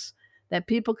hacks that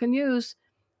people can use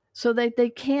so that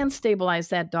they can stabilize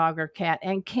that dog or cat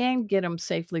and can get them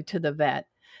safely to the vet.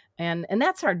 And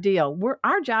that's our deal.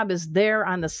 Our job is there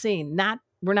on the scene.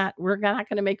 We're not going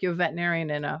to make you a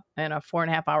veterinarian in a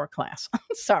 4.5-hour class.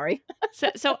 Sorry.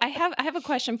 So I have a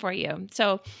question for you.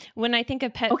 So when I think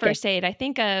of pet Okay. first aid, I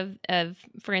think of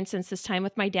for instance this time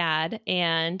with my dad,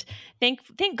 and thank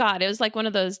God it was like one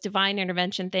of those divine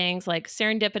intervention things, like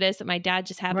serendipitous that my dad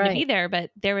just happened to be Right. there.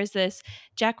 But there was this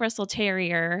Jack Russell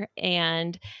Terrier,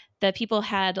 and the people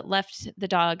had left the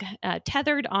dog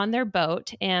tethered on their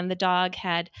boat, and the dog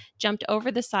had jumped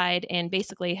over the side and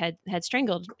basically had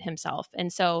strangled himself.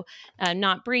 And so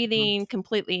not breathing,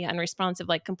 completely unresponsive,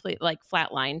 like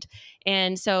flatlined.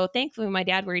 And so thankfully my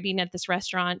dad were eating at this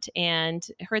restaurant and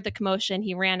heard the commotion.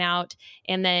 He ran out,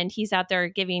 and then he's out there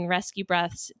giving rescue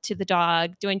breaths to the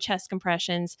dog, doing chest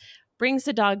compressions, brings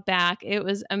the dog back. It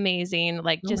was amazing.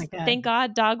 Like, Oh just my God. thank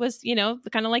God dog was,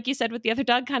 kind of like you said with the other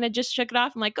dog, kind of just shook it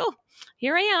off. I'm like, oh,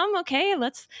 here I am. Okay,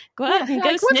 let's go out and go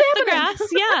like, what's sniff the happening? grass.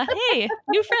 Yeah. Hey,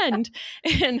 new friend.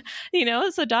 And,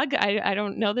 so dog, I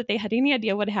don't know that they had any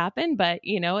idea what happened, but,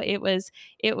 it was,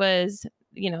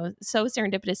 so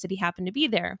serendipitous that he happened to be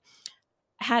there.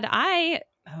 Had I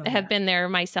Oh, have yeah. been there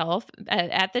myself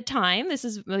at the time, this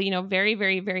is, very,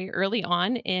 very, very early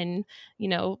on in,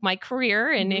 my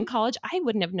career and in college, I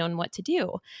wouldn't have known what to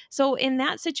do. So in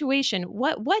that situation,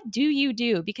 what do you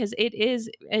do? Because it is,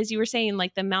 as you were saying,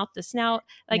 like the mouth, the snout,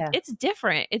 like Yeah. it's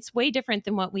different. It's way different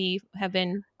than what we have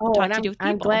been Oh, taught and to do with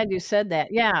I'm people. glad you said that.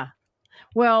 Yeah.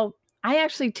 Well, I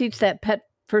actually teach that Pet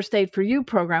First Aid for You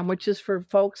program, which is for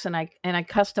folks, and I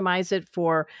customize it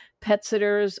for pet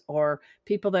sitters or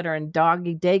people that are in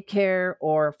doggy daycare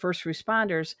or first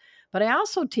responders. But I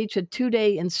also teach a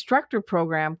 2-day instructor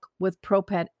program with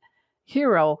ProPet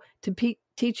Hero to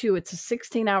teach you. It's a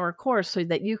 16-hour course so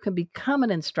that you can become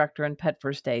an instructor in pet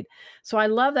first aid. So I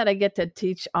love that I get to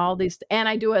teach all these, and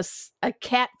I do a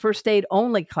cat first aid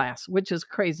only class, which is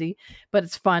crazy, but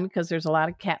it's fun because there's a lot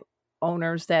of cat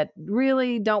owners that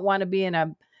really don't want to be in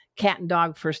a cat and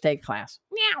dog first aid class.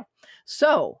 Meow.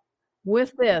 So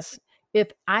with this, if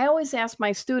I always ask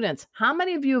my students, how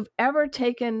many of you have ever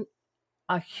taken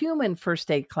a human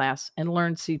first aid class and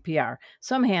learned CPR?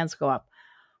 Some hands go up.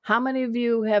 How many of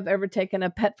you have ever taken a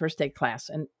pet first aid class?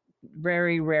 And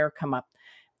very rare come up.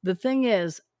 The thing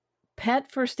is,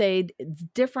 pet first aid is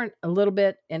different a little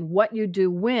bit in what you do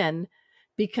when,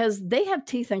 because they have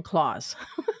teeth and claws.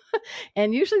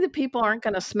 And usually the people aren't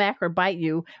going to smack or bite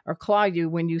you or claw you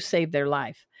when you save their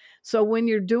life. So when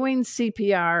you're doing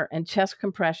CPR and chest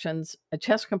compressions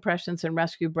and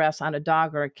rescue breaths on a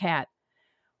dog or a cat,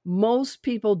 most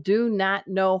people do not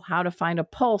know how to find a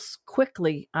pulse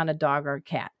quickly on a dog or a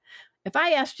cat. If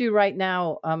I asked you right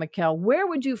now, Mikkel, where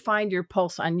would you find your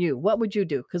pulse on you? What would you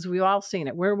do? Because we've all seen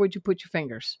it. Where would you put your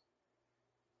fingers?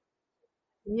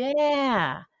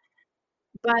 Yeah.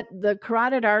 But the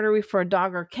carotid artery for a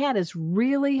dog or cat is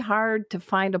really hard to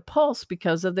find a pulse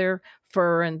because of their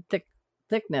fur and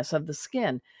thickness of the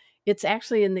skin. It's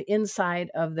actually in the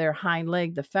inside of their hind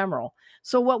leg, the femoral.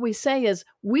 So what we say is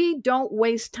we don't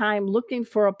waste time looking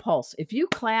for a pulse. If you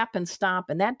clap and stomp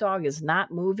and that dog is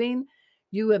not moving,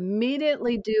 you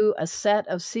immediately do a set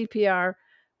of CPR,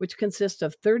 which consists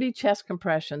of 30 chest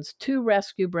compressions, 2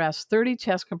 rescue breaths, 30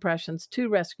 chest compressions, 2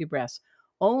 rescue breaths.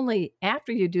 Only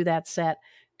after you do that set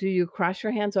do you cross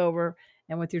your hands over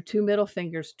and with your 2 middle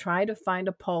fingers try to find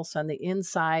a pulse on the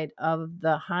inside of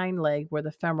the hind leg where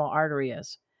the femoral artery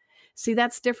is. See,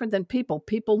 that's different than people.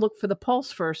 People look for the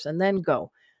pulse first and then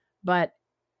go. But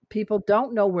people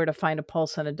don't know where to find a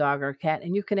pulse on a dog or a cat,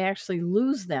 and you can actually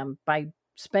lose them by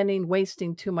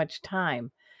wasting too much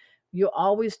time. You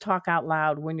always talk out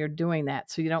loud when you're doing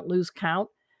that so you don't lose count.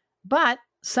 But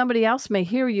somebody else may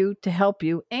hear you to help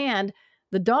you, and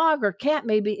the dog or cat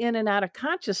may be in and out of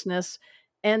consciousness,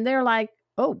 and they're like,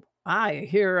 oh, I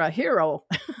hear a hero.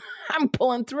 I'm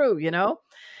pulling through,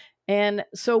 And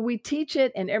so we teach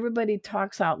it, and everybody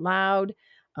talks out loud.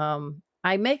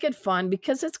 I make it fun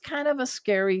because it's kind of a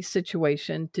scary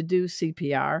situation to do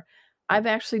CPR. I've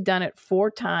actually done it 4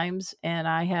 times, and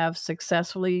I have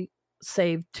successfully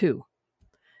saved 2.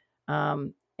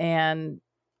 And,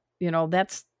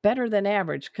 that's better than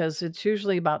average because it's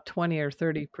usually about 20 or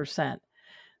 30%.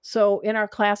 So in our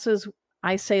classes,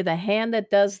 I say the hand that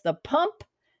does the pump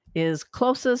is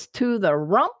closest to the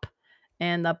rump,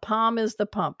 and the palm is the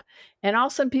pump. And all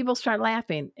of a sudden people start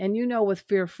laughing. And with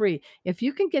Fear Free, if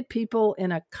you can get people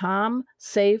in a calm,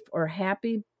 safe, or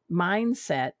happy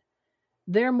mindset,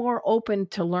 they're more open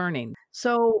to learning.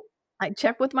 So I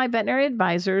checked with my veterinary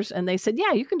advisors, and they said,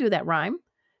 yeah, you can do that rhyme.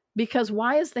 Because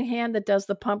why is the hand that does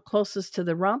the pump closest to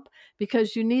the rump?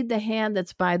 Because you need the hand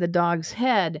that's by the dog's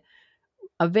head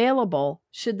available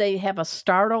should they have a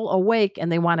startle awake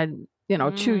and they want to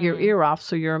chew your ear off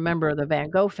so you're a member of the Van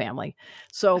Gogh family.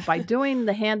 So by doing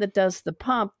the hand that does the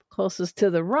pump closest to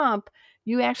the rump,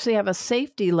 you actually have a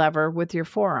safety lever with your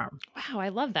forearm. Wow, I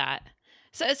love that.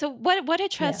 So what do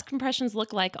chest compressions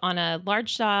look like on a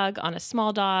large dog, on a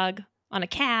small dog, on a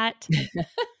cat?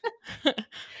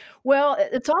 Well,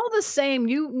 it's all the same.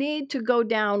 You need to go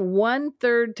down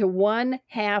 1/3 to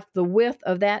 1/2 the width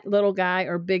of that little guy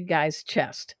or big guy's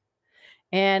chest.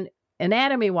 And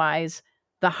anatomy-wise,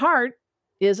 the heart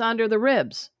is under the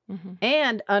ribs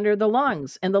and under the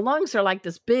lungs. And the lungs are like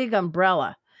this big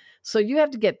umbrella. So you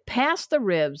have to get past the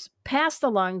ribs, past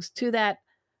the lungs to that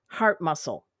heart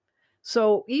muscle.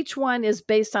 So each one is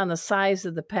based on the size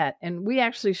of the pet. And we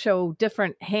actually show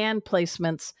different hand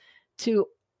placements to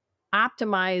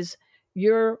optimize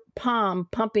your palm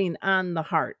pumping on the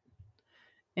heart.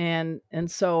 And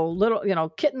so little,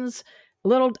 kittens,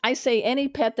 I say any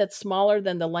pet that's smaller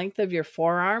than the length of your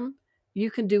forearm, you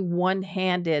can do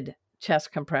one-handed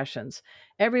chest compressions.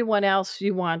 Everyone else,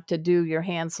 you want to do your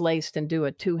hands laced and do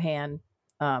a 2-hand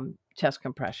chest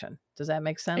compression. Does that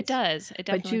make sense? It does. It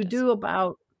definitely But you does. do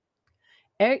about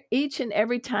each and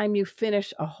every time you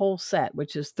finish a whole set,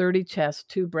 which is 30 chest,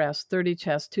 2 breasts, 30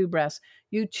 chest, 2 breasts,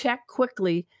 you check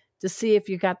quickly to see if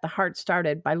you got the heart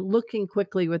started by looking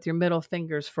quickly with your middle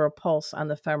fingers for a pulse on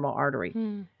the femoral artery.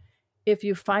 If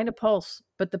you find a pulse,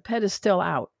 but the pet is still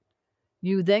out,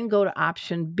 you then go to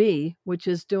option B, which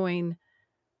is doing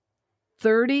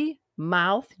 30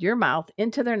 your mouth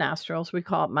into their nostrils. We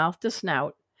call it mouth to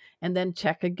snout, and then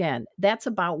check again. That's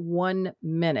about 1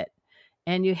 minute.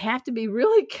 And you have to be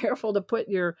really careful to put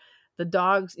the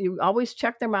dogs, you always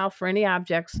check their mouth for any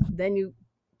objects. Then you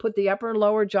put the upper and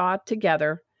lower jaw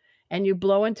together and you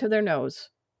blow into their nose.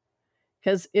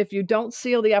 Because if you don't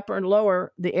seal the upper and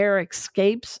lower, the air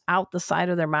escapes out the side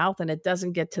of their mouth and it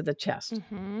doesn't get to the chest.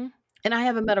 And I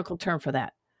have a medical term for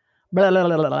that. Blah, blah,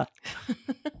 blah, blah.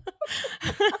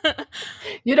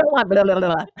 You don't want blah, blah,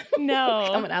 blah, blah. No.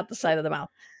 Coming out the side of the mouth.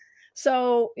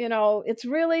 So, it's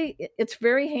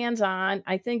very hands-on.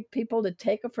 I think people to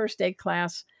take a first aid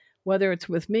class, whether it's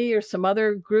with me or some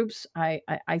other groups, I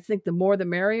think the more the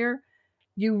merrier.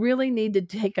 You really need to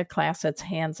take a class that's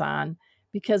hands-on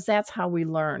because that's how we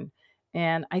learn.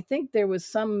 And I think there was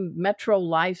some Metro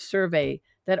Life survey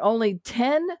that only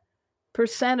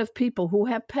 10% of people who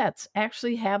have pets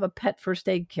actually have a pet first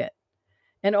aid kit.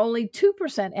 And only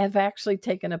 2% have actually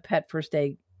taken a pet first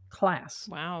aid class.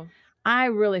 Wow. I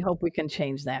really hope we can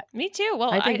change that. Me too.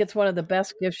 Well, I think it's one of the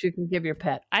best gifts you can give your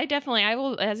pet. I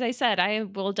will, as I said, I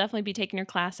will definitely be taking your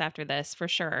class after this for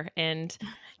sure. And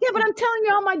yeah, but I'm telling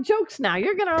you all my jokes now.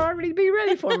 You're going to already be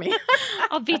ready for me.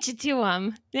 I'll beat you to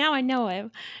them. Now I know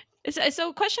it.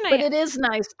 So question But it is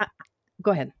nice. Go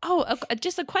ahead. Oh,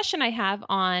 just a question I have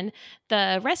on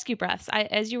the rescue breaths.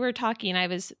 As you were talking, I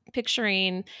was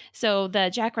picturing, so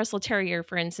the Jack Russell Terrier,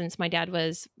 for instance, my dad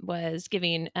was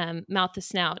giving mouth to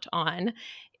snout on.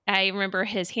 I remember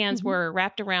his hands were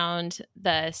wrapped around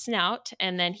the snout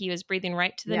and then he was breathing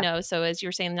right to the nose. So as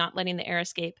you're saying, not letting the air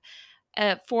escape.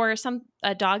 For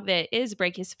a dog that is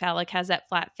brachycephalic, has that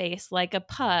flat face, like a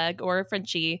pug or a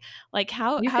Frenchie, like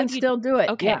how you how can do you still do it.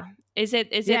 Okay. Yeah. Is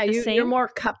it the same? You're more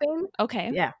cupping.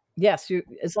 Okay. Yeah. Yes.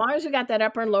 As long as you got that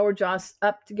upper and lower jaws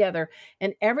up together.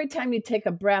 And every time you take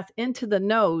a breath into the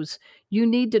nose, you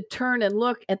need to turn and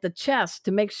look at the chest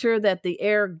to make sure that the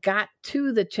air got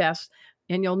to the chest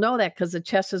And you'll know that because the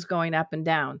chest is going up and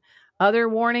down. Other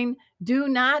warning, do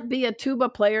not be a tuba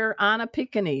player on a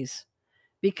Pekingese,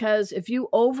 because if you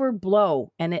overblow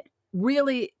and it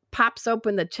really pops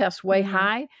open the chest way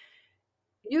high,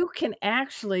 you can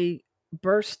actually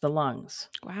burst the lungs.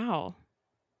 Wow.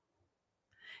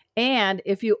 And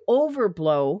if you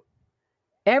overblow,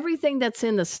 everything that's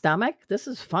in the stomach, this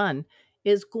is fun,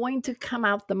 is going to come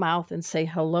out the mouth and say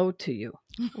hello to you.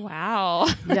 Wow.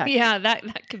 Yeah,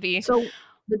 that could be. So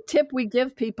the tip we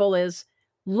give people is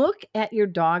look at your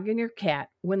dog and your cat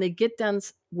when they get done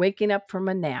waking up from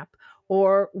a nap,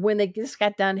 or when they just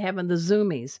got done having the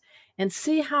zoomies, and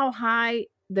see how high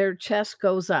their chest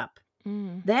goes up.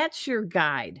 That's your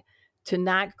guide to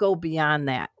not go beyond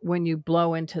that when you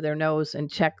blow into their nose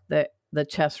and check the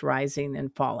chest rising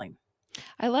and falling.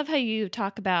 I love how you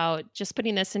talk about just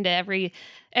putting this into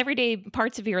everyday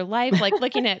parts of your life, like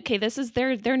looking at, okay, this is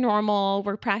their normal.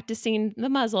 We're practicing the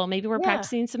muzzle. Maybe we're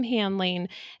practicing some handling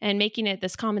and making it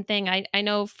this common thing. I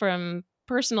know from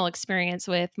personal experience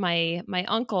with my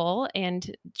uncle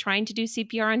and trying to do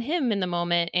CPR on him in the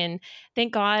moment. And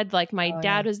thank God, like my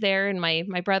dad was there and my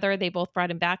brother, they both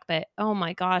brought him back. But oh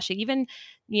my gosh, even,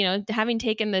 having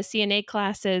taken the CNA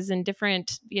classes and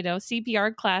different,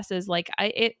 CPR classes, like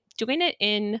doing it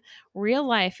in real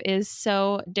life is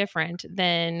so different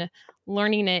than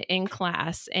learning it in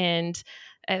class. And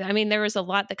I mean, there was a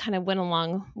lot that kind of went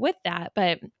along with that.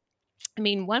 But I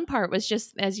mean, one part was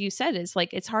just, as you said, is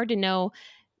like, it's hard to know,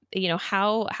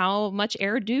 how much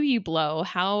air do you blow?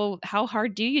 How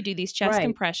hard do you do these chest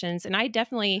compressions? And I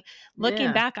definitely,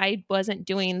 looking back, I wasn't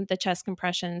doing the chest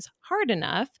compressions hard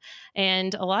enough.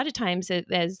 And a lot of times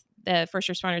as the first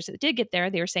responders that did get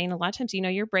there, they were saying a lot of times,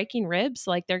 you're breaking ribs,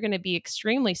 like they're going to be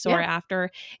extremely sore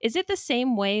after. Is it the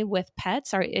same way with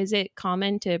pets, or is it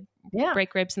common to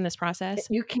break ribs in this process?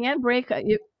 You can break,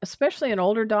 especially an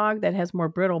older dog that has more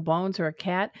brittle bones, or a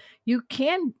cat, you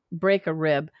can break a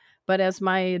rib. But as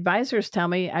my advisors tell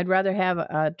me, I'd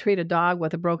rather treat a dog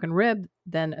with a broken rib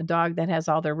than a dog that has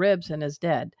all their ribs and is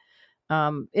dead.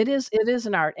 It is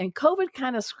an art. And COVID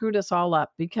kind of screwed us all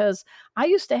up, because I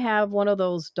used to have one of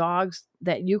those dogs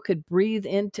that you could breathe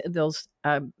into, those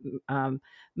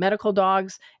medical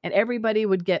dogs, and everybody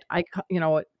would get,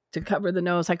 to cover the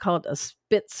nose, I call it a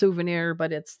spit souvenir,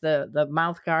 but it's the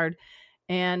mouth guard.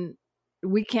 And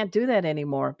we can't do that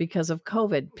anymore because of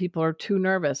COVID. People are too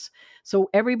nervous. So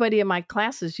everybody in my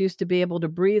classes used to be able to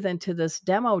breathe into this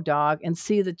demo dog and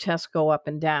see the chest go up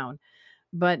and down.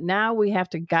 But now we have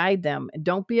to guide them.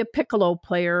 Don't be a piccolo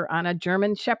player on a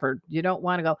German Shepherd. You don't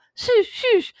want to go shoosh,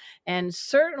 shoosh. And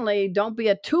certainly don't be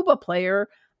a tuba player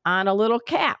on a little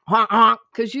cat,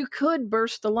 because you could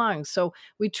burst the lungs. So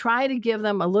we try to give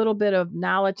them a little bit of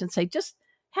knowledge and say, just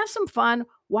have some fun.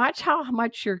 Watch how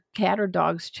much your cat or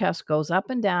dog's chest goes up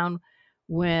and down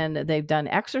when they've done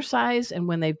exercise and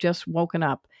when they've just woken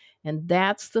up. And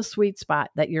that's the sweet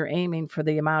spot that you're aiming for,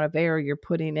 the amount of air you're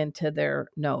putting into their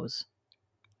nose.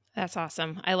 That's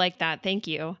awesome. I like that. Thank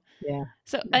you. Yeah.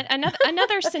 So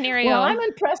another scenario. Well, I'm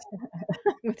impressed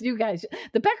with you guys.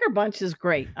 The Becker Bunch is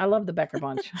great. I love the Becker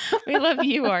Bunch. We love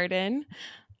you, Arden.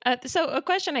 So a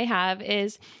question I have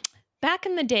is, back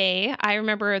in the day, I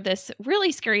remember this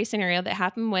really scary scenario that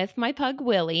happened with my pug,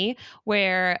 Willie,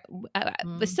 where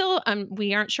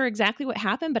we aren't sure exactly what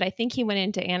happened, but I think he went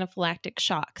into anaphylactic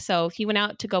shock. So he went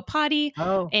out to go potty.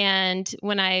 And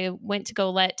when I went to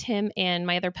go let him and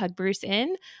my other pug, Bruce,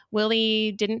 in,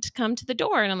 Willie didn't come to the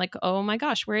door. And I'm like, oh my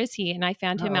gosh, where is he? And I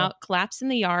found him out collapsed in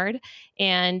the yard,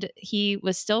 and he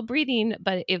was still breathing,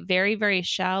 but very, very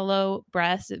shallow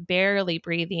breaths, barely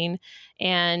breathing.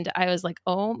 And I was like,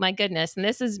 oh my goodness. And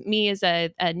this is me as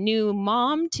a new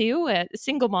mom too, a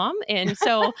single mom. And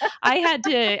so I had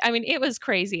to, I mean, it was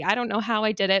crazy. I don't know how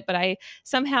I did it, but I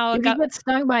somehow got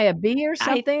stung by a bee or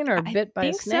something, or bit by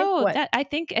a snake. So I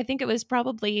think it was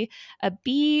probably a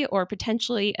bee or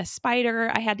potentially a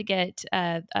spider. I had to get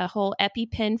a whole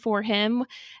EpiPen for him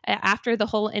after the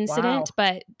whole incident. Wow.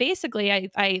 But basically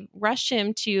I rushed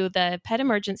him to the pet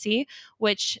emergency,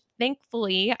 which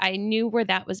thankfully I knew where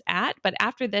that was at. But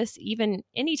after this, even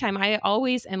anytime, I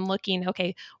always am looking,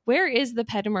 okay, where is the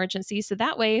pet emergency? So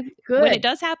that way, when it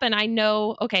does happen, I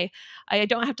know, okay, I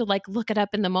don't have to look it up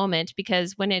in the moment,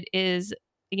 because when it is,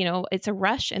 it's a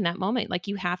rush in that moment. Like,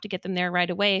 you have to get them there right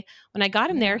away. When I got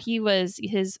him there, he was,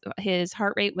 his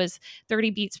heart rate was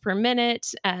 30 beats per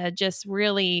minute, just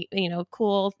really,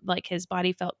 cool. Like, his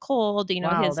body felt cold,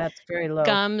 wow, his that's very low.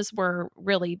 Gums were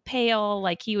really pale.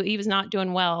 Like, he was not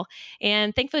doing well.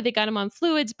 And thankfully they got him on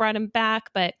fluids, brought him back.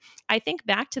 But I think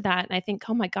back to that and I think,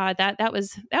 oh my God, that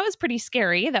was pretty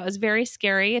scary. That was very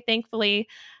scary. Thankfully,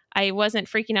 I wasn't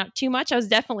freaking out too much. I was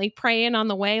definitely praying on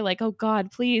the way, like, oh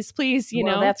God, please, please,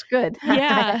 Well, that's good.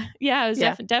 Yeah. I was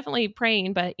Yeah. definitely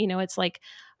praying, but it's like,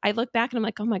 I look back and I'm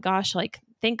like, oh my gosh, like,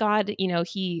 thank God,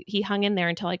 he hung in there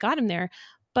until I got him there.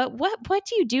 But what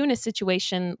do you do in a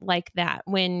situation like that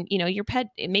when, your pet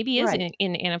maybe is Right.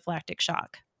 in anaphylactic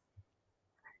shock?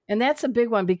 And that's a big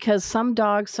one because some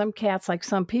dogs, some cats, like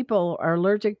some people are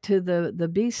allergic to the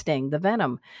bee sting, the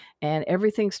venom, and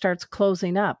everything starts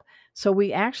closing up. So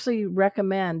we actually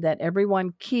recommend that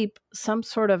everyone keep some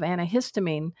sort of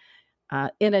antihistamine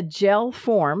in a gel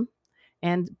form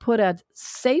and put a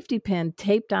safety pin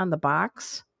taped on the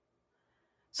box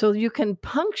so you can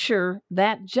puncture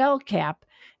that gel cap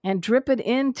and drip it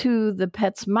into the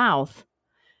pet's mouth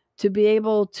to be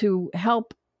able to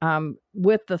help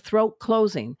with the throat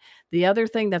closing. The other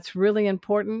thing that's really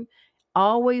important,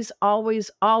 always, always,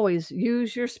 always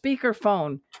use your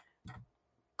speakerphone.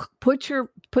 Put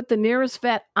the nearest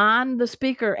vet on the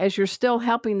speaker as you're still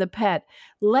helping the pet.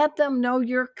 Let them know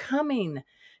you're coming,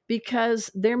 because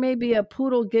there may be a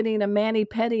poodle getting a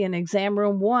mani-pedi in exam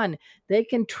room 1. They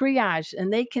can triage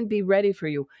and they can be ready for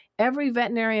you. Every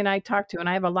veterinarian I talk to, and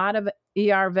I have a lot of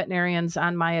ER veterinarians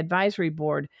on my advisory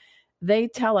board, they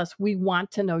tell us, we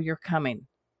want to know you're coming.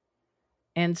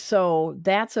 And so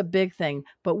that's a big thing.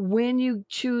 But when you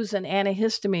choose an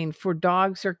antihistamine for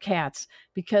dogs or cats,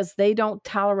 because they don't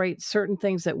tolerate certain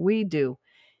things that we do,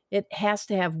 it has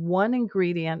to have one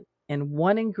ingredient and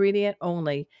one ingredient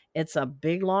only. It's a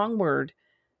big, long word,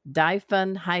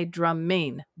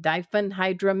 diphenhydramine.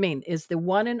 Diphenhydramine is the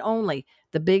one and only,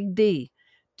 the big D.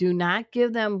 Do not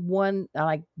give them one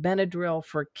like Benadryl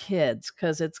for kids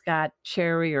because it's got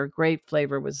cherry or grape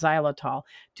flavor with xylitol.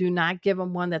 Do not give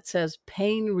them one that says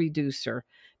pain reducer,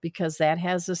 because that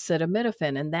has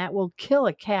acetaminophen and that will kill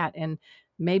a cat and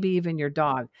maybe even your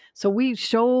dog. So we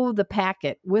show the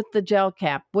packet with the gel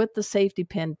cap, with the safety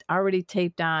pin already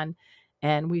taped on,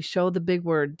 and we show the big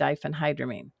word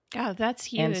diphenhydramine. Oh, that's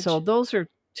huge. And so those are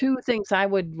 2 things I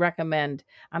would recommend.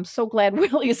 I'm so glad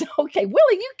Willie is okay.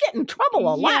 Willie, you get in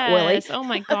trouble a lot, Willie. Yes. Oh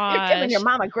my gosh. You're giving your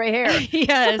mama gray hair.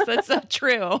 Yes, that's so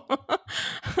true.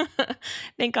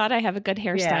 Thank God I have a good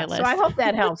hairstylist. So I hope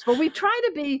that helps. But we try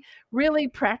to be really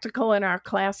practical in our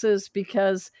classes,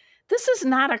 because this is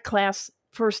not a class,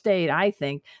 first aid, I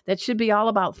think, that should be all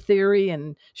about theory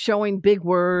and showing big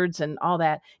words and all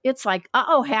that. It's like,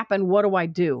 happened. What do I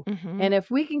do? Mm-hmm. And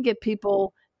if we can get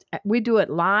people, we do it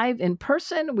live in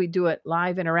person. We do it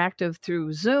live interactive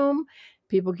through Zoom.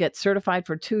 People get certified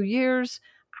for 2 years.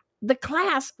 The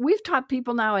class, we've taught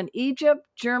people now in Egypt,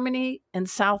 Germany, and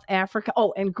South Africa.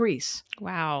 Oh, and Greece.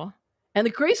 Wow. And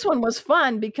the Greece one was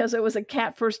fun because it was a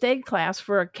cat first aid class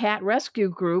for a cat rescue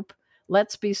group,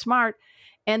 Let's Be Smart.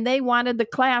 And they wanted the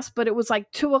class, but it was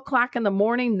like 2:00 in the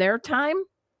morning, their time.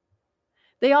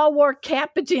 They all wore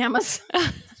cat pajamas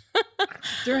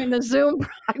during the Zoom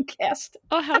broadcast.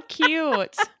 Oh, how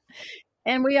cute.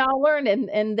 And we all learned,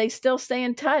 and they still stay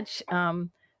in touch.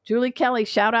 Julie Kelly,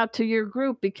 shout out to your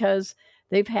group, because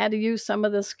they've had to use some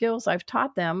of the skills I've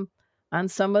taught them on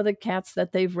some of the cats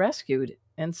that they've rescued.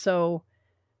 And so,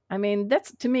 I mean,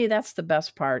 to me, that's the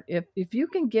best part. If you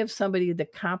can give somebody the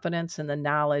confidence and the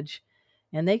knowledge,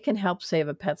 and they can help save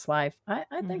a pet's life, I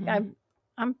think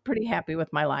I'm pretty happy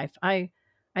with my life. I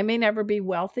may never be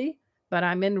wealthy, but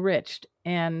I'm enriched,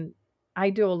 and I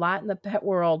do a lot in the pet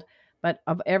world. But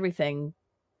of everything,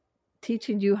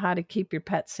 teaching you how to keep your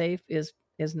pet safe is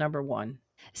number one.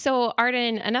 So,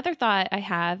 Arden, another thought I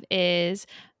have is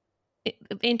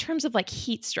in terms of like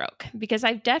heat stroke, because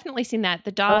I've definitely seen that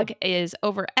the dog is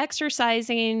over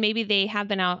exercising. Maybe they have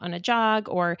been out on a jog,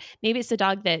 or maybe it's a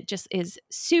dog that just is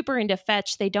super into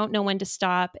fetch. They don't know when to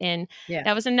stop. And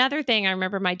that was another thing I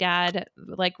remember my dad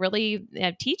like really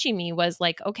teaching me was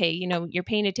like, okay, you're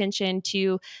paying attention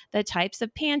to the types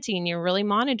of panting. You're really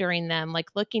monitoring them, like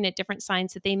looking at different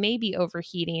signs that they may be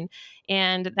overheating.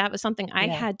 And that was something I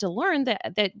had to learn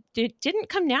that didn't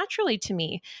come naturally to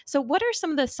me. So what are some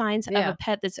of the signs of a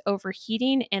pet that's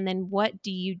overheating, and then what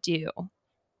do you do?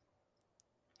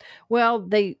 Well,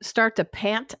 they start to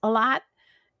pant a lot.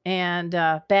 And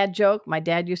bad joke, my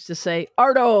dad used to say,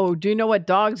 Ardo, do you know what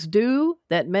dogs do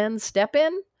that men step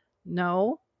in?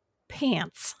 No,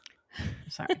 pants.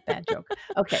 Sorry, bad joke.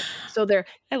 Okay, so they're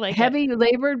heavy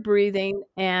labored breathing,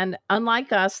 and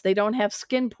unlike us, they don't have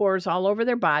skin pores all over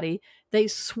their body. They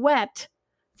sweat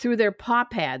through their paw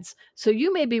pads. So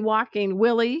you may be walking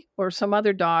Willie or some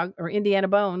other dog or Indiana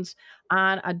Bones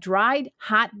on a dried,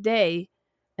 hot day,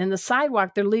 and the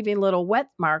sidewalk, they're leaving little wet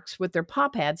marks with their paw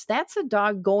pads. That's a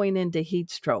dog going into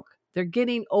heat stroke. They're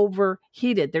getting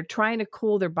overheated. They're trying to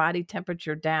cool their body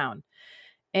temperature down.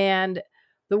 And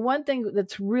The one thing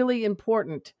that's really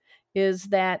important is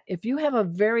that if you have a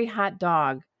very hot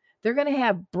dog, they're going to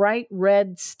have bright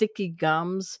red sticky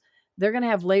gums. They're going to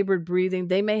have labored breathing.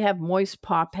 They may have moist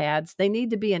paw pads. They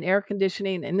need to be in air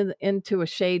conditioning and into a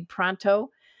shade pronto.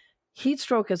 Heat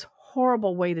stroke is a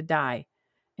horrible way to die.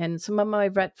 And some of my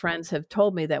vet friends have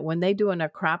told me that when they do a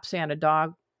necropsy on a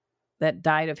dog that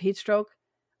died of heat stroke,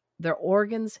 their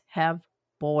organs have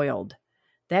boiled.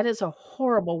 That is a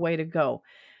horrible way to go.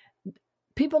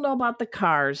 People know about the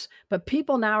cars, but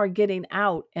people now are getting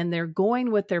out and they're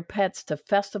going with their pets to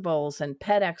festivals and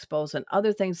pet expos and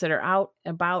other things that are out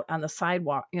about on the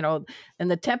sidewalk,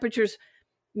 and the temperatures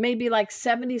may be like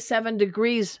 77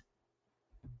 degrees,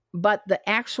 but the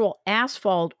actual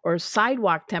asphalt or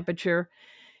sidewalk temperature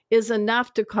is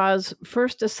enough to cause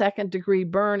first to second degree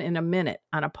burn in a minute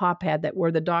on a paw pad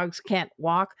where the dogs can't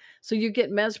walk. So you get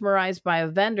mesmerized by a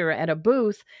vendor at a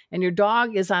booth and your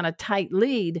dog is on a tight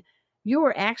lead. You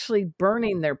are actually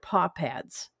burning their paw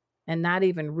pads and not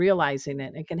even realizing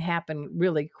it. It can happen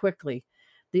really quickly.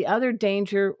 The other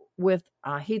danger with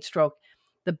heat stroke,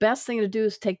 the best thing to do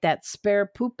is take that spare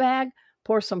poop bag,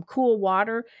 pour some cool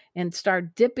water, and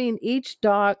start dipping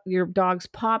your dog's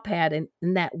paw pad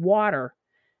in that water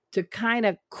to kind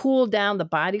of cool down the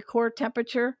body core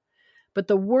temperature. But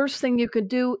the worst thing you could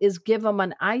do is give them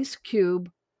an ice cube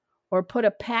or put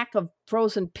a pack of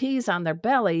frozen peas on their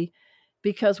belly,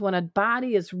 because when a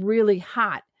body is really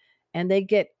hot and they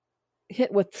get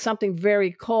hit with something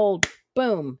very cold,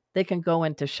 boom, they can go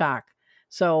into shock.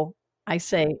 So I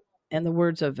say, in the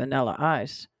words of Vanilla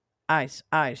Ice, ice,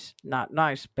 ice, not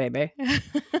nice, baby.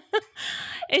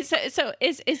 Is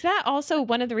that also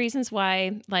one of the reasons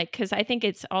why, like, because I think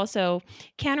it's also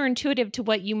counterintuitive to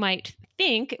what you might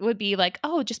think would be like,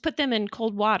 oh, just put them in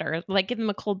cold water, like give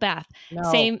them a cold bath. No,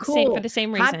 same cool. for the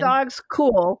same reason. Hot dogs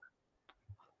cool,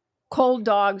 cold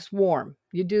dogs warm.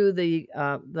 You do the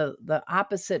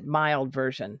opposite mild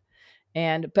version.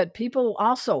 But people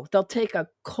also, they'll take a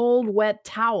cold wet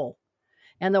towel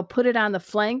and they'll put it on the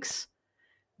flanks.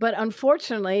 But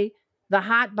unfortunately, the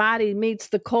hot body meets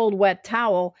the cold wet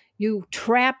towel. You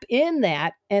trap in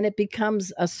that and it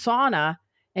becomes a sauna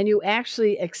and you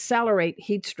actually accelerate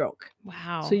heat stroke.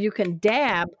 Wow. So you can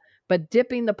dab, but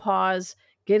dipping the paws,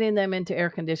 getting them into air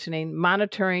conditioning,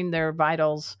 monitoring their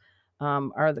vitals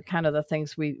are the kind of the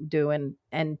things we do, and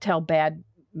tell bad,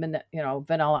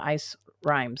 Vanilla Ice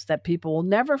rhymes that people will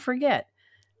never forget.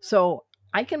 So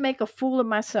I can make a fool of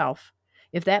myself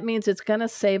if that means it's going to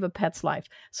save a pet's life.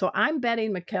 So I'm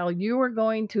betting, Mikkel, you are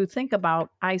going to think about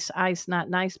ice, ice, not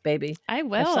nice, baby. I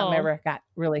will. If something ever got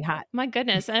really hot. My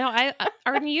goodness. I know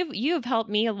Arden, you've helped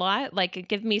me a lot, like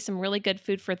give me some really good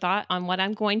food for thought on what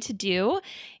I'm going to do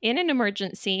in an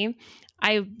emergency.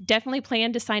 I definitely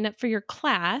plan to sign up for your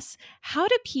class. How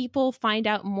do people find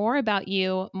out more about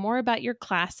you, more about your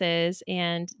classes,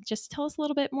 and just tell us a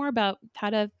little bit more about how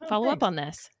to follow up on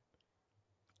this?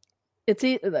 It's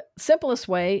the simplest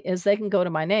way is they can go to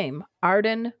my name,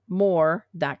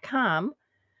 ardenmoore.com,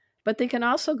 but they can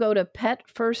also go to Pet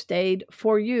First Aid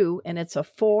for You, and it's a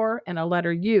 4 and a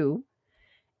letter U.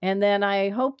 And then I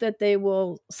hope that they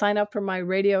will sign up for my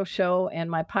radio show and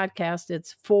my podcast.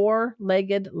 It's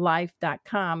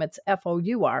fourleggedlife.com. It's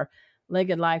FOUR,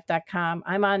 leggedlife.com.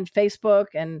 I'm on Facebook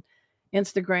and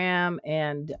Instagram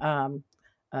and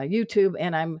YouTube,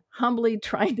 and I'm humbly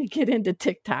trying to get into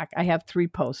TikTok. I have 3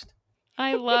 posts.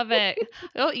 I love it.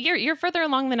 Oh, you're further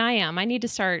along than I am. I need to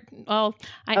start. Well,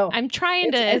 I'm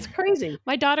trying to. It's crazy.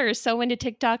 My daughter is so into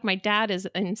TikTok. My dad is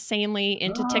insanely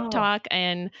into TikTok,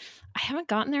 and I haven't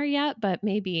gotten there yet. But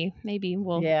maybe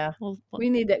we'll. Yeah, we'll we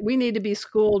need to be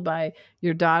schooled by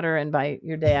your daughter and by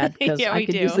your dad, because yeah, I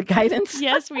could use the guidance.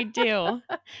 Yes, we do.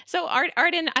 So,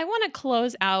 Arden, I want to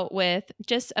close out with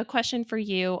just a question for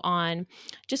you on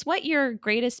just what your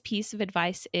greatest piece of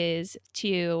advice is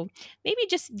to maybe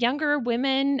just younger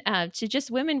women, to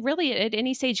just women really at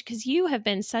any stage, because you have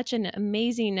been such an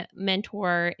amazing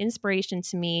mentor, inspiration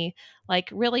to me, like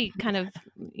really kind of,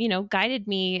 guided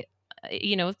me,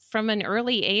 from an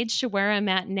early age to where I'm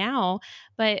at now.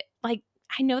 But like,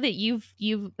 I know that you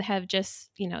have just,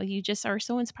 you just are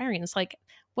so inspiring. It's like,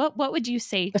 what would you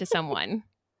say to someone?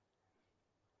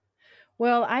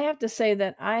 Well, I have to say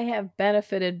that I have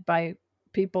benefited by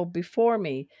people before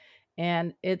me.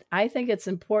 And I think it's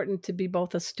important to be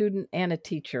both a student and a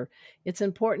teacher. It's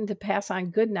important to pass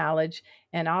on good knowledge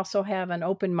and also have an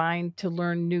open mind to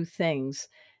learn new things.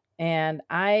 And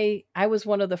I was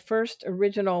one of the first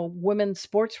original women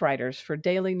sports writers for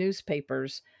daily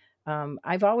newspapers.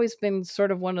 I've always been sort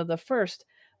of one of the first,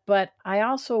 but I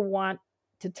also want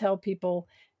to tell people,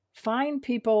 find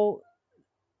people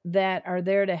that are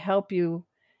there to help you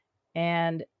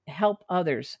and help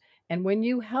others. And when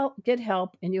you get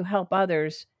help and you help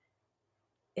others,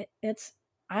 it's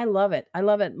I love it. I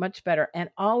love it much better. And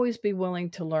always be willing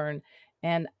to learn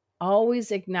and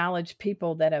always acknowledge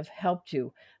people that have helped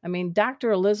you. I mean,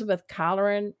 Dr. Elizabeth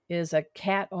Colleran is a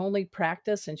cat only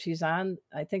practice, and she's on,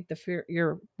 I think,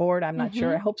 your board. I'm not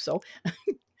sure. I hope so.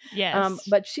 Yes.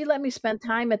 But she let me spend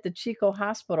time at the Chico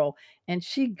Hospital, and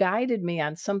she guided me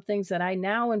on some things that I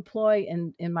now employ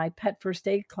in my pet first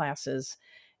aid classes.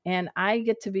 And I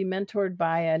get to be mentored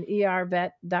by an ER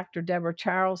vet, Dr. Deborah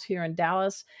Charles, here in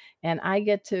Dallas. And I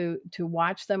get to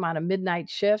watch them on a midnight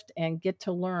shift and get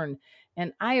to learn.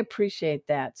 And I appreciate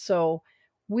that. So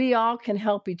we all can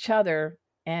help each other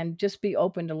and just be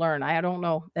open to learn. I don't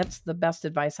know. That's the best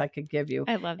advice I could give you.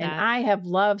 I love that. And I have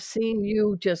loved seeing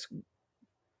you just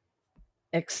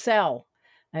excel.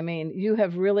 I mean, you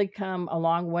have really come a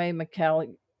long way,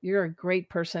 Mikkel. You're a great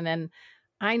person. And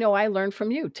I know I learned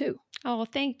from you too. Oh,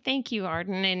 thank you,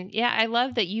 Arden. And yeah, I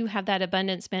love that you have that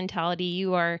abundance mentality.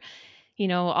 You are,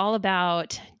 all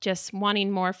about just wanting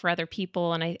more for other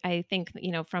people. And I think,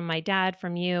 from my dad,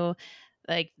 from you,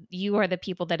 like you are the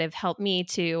people that have helped me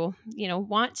to,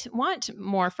 want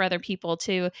more for other people,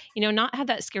 to, not have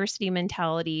that scarcity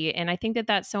mentality. And I think that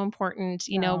that's so important,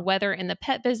 whether in the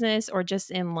pet business or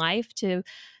just in life, to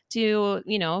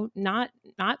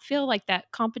not feel like that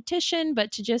competition,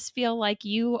 but to just feel like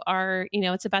you are,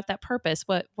 it's about that purpose.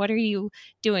 What are you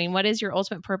doing? What is your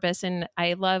ultimate purpose? And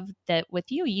I love that with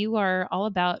you, you are all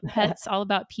about pets, all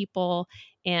about people,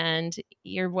 and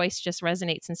your voice just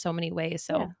resonates in so many ways.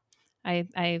 So yeah.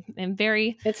 I am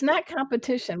very... It's not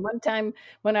competition. One time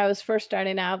when I was first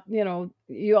starting out,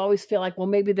 you always feel like, well,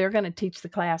 maybe they're going to teach the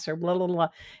class or blah, blah, blah.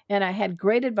 And I had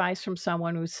great advice from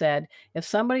someone who said, if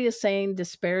somebody is saying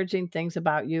disparaging things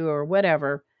about you or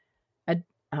whatever,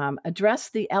 address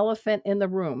the elephant in the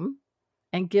room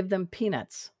and give them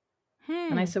peanuts.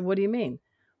 And I said, what do you mean?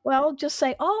 Well, just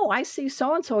say, oh, I see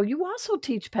so-and-so. You also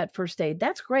teach pet first aid.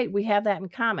 That's great. We have that in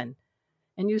common.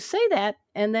 And you say that,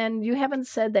 and then you haven't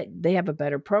said that they have a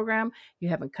better program. You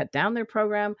haven't cut down their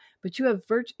program, but you have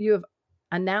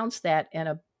announced that in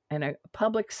a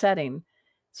public setting.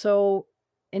 So,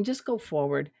 and just go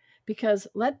forward, because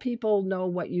let people know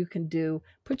what you can do.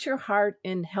 Put your heart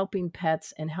in helping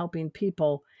pets and helping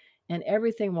people, and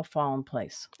everything will fall in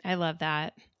place. I love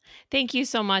that. Thank you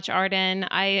so much, Arden.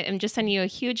 I am just sending you a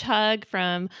huge hug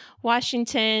from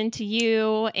Washington to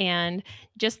you, and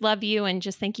just love you, and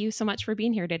just thank you so much for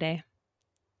being here today.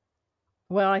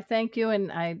 Well, I thank you,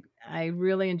 and I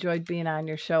really enjoyed being on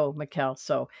your show, Mikkel.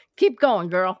 So keep going,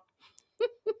 girl.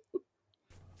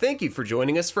 Thank you for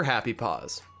joining us for Happy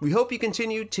Paws. We hope you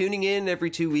continue tuning in every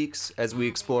 2 weeks as we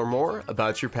explore more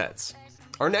about your pets.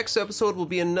 Our next episode will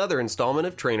be another installment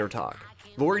of Trainer Talk.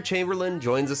 Lori Chamberlain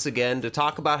joins us again to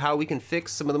talk about how we can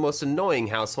fix some of the most annoying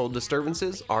household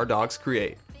disturbances our dogs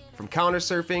create, from counter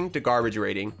surfing to garbage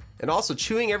raiding, and also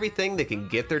chewing everything they can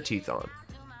get their teeth on.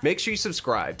 Make sure you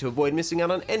subscribe to avoid missing out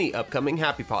on any upcoming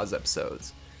Happy Paws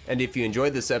episodes. And if you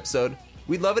enjoyed this episode,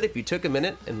 we'd love it if you took a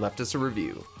minute and left us a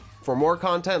review. For more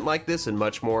content like this and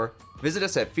much more, visit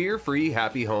us at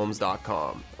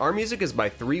fearfreehappyhomes.com. Our music is by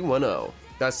 310.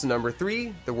 That's the number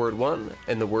 3, the word 1,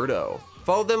 and the word O.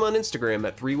 Follow them on Instagram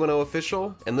at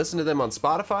 310official and listen to them on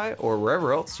Spotify or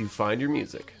wherever else you find your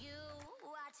music.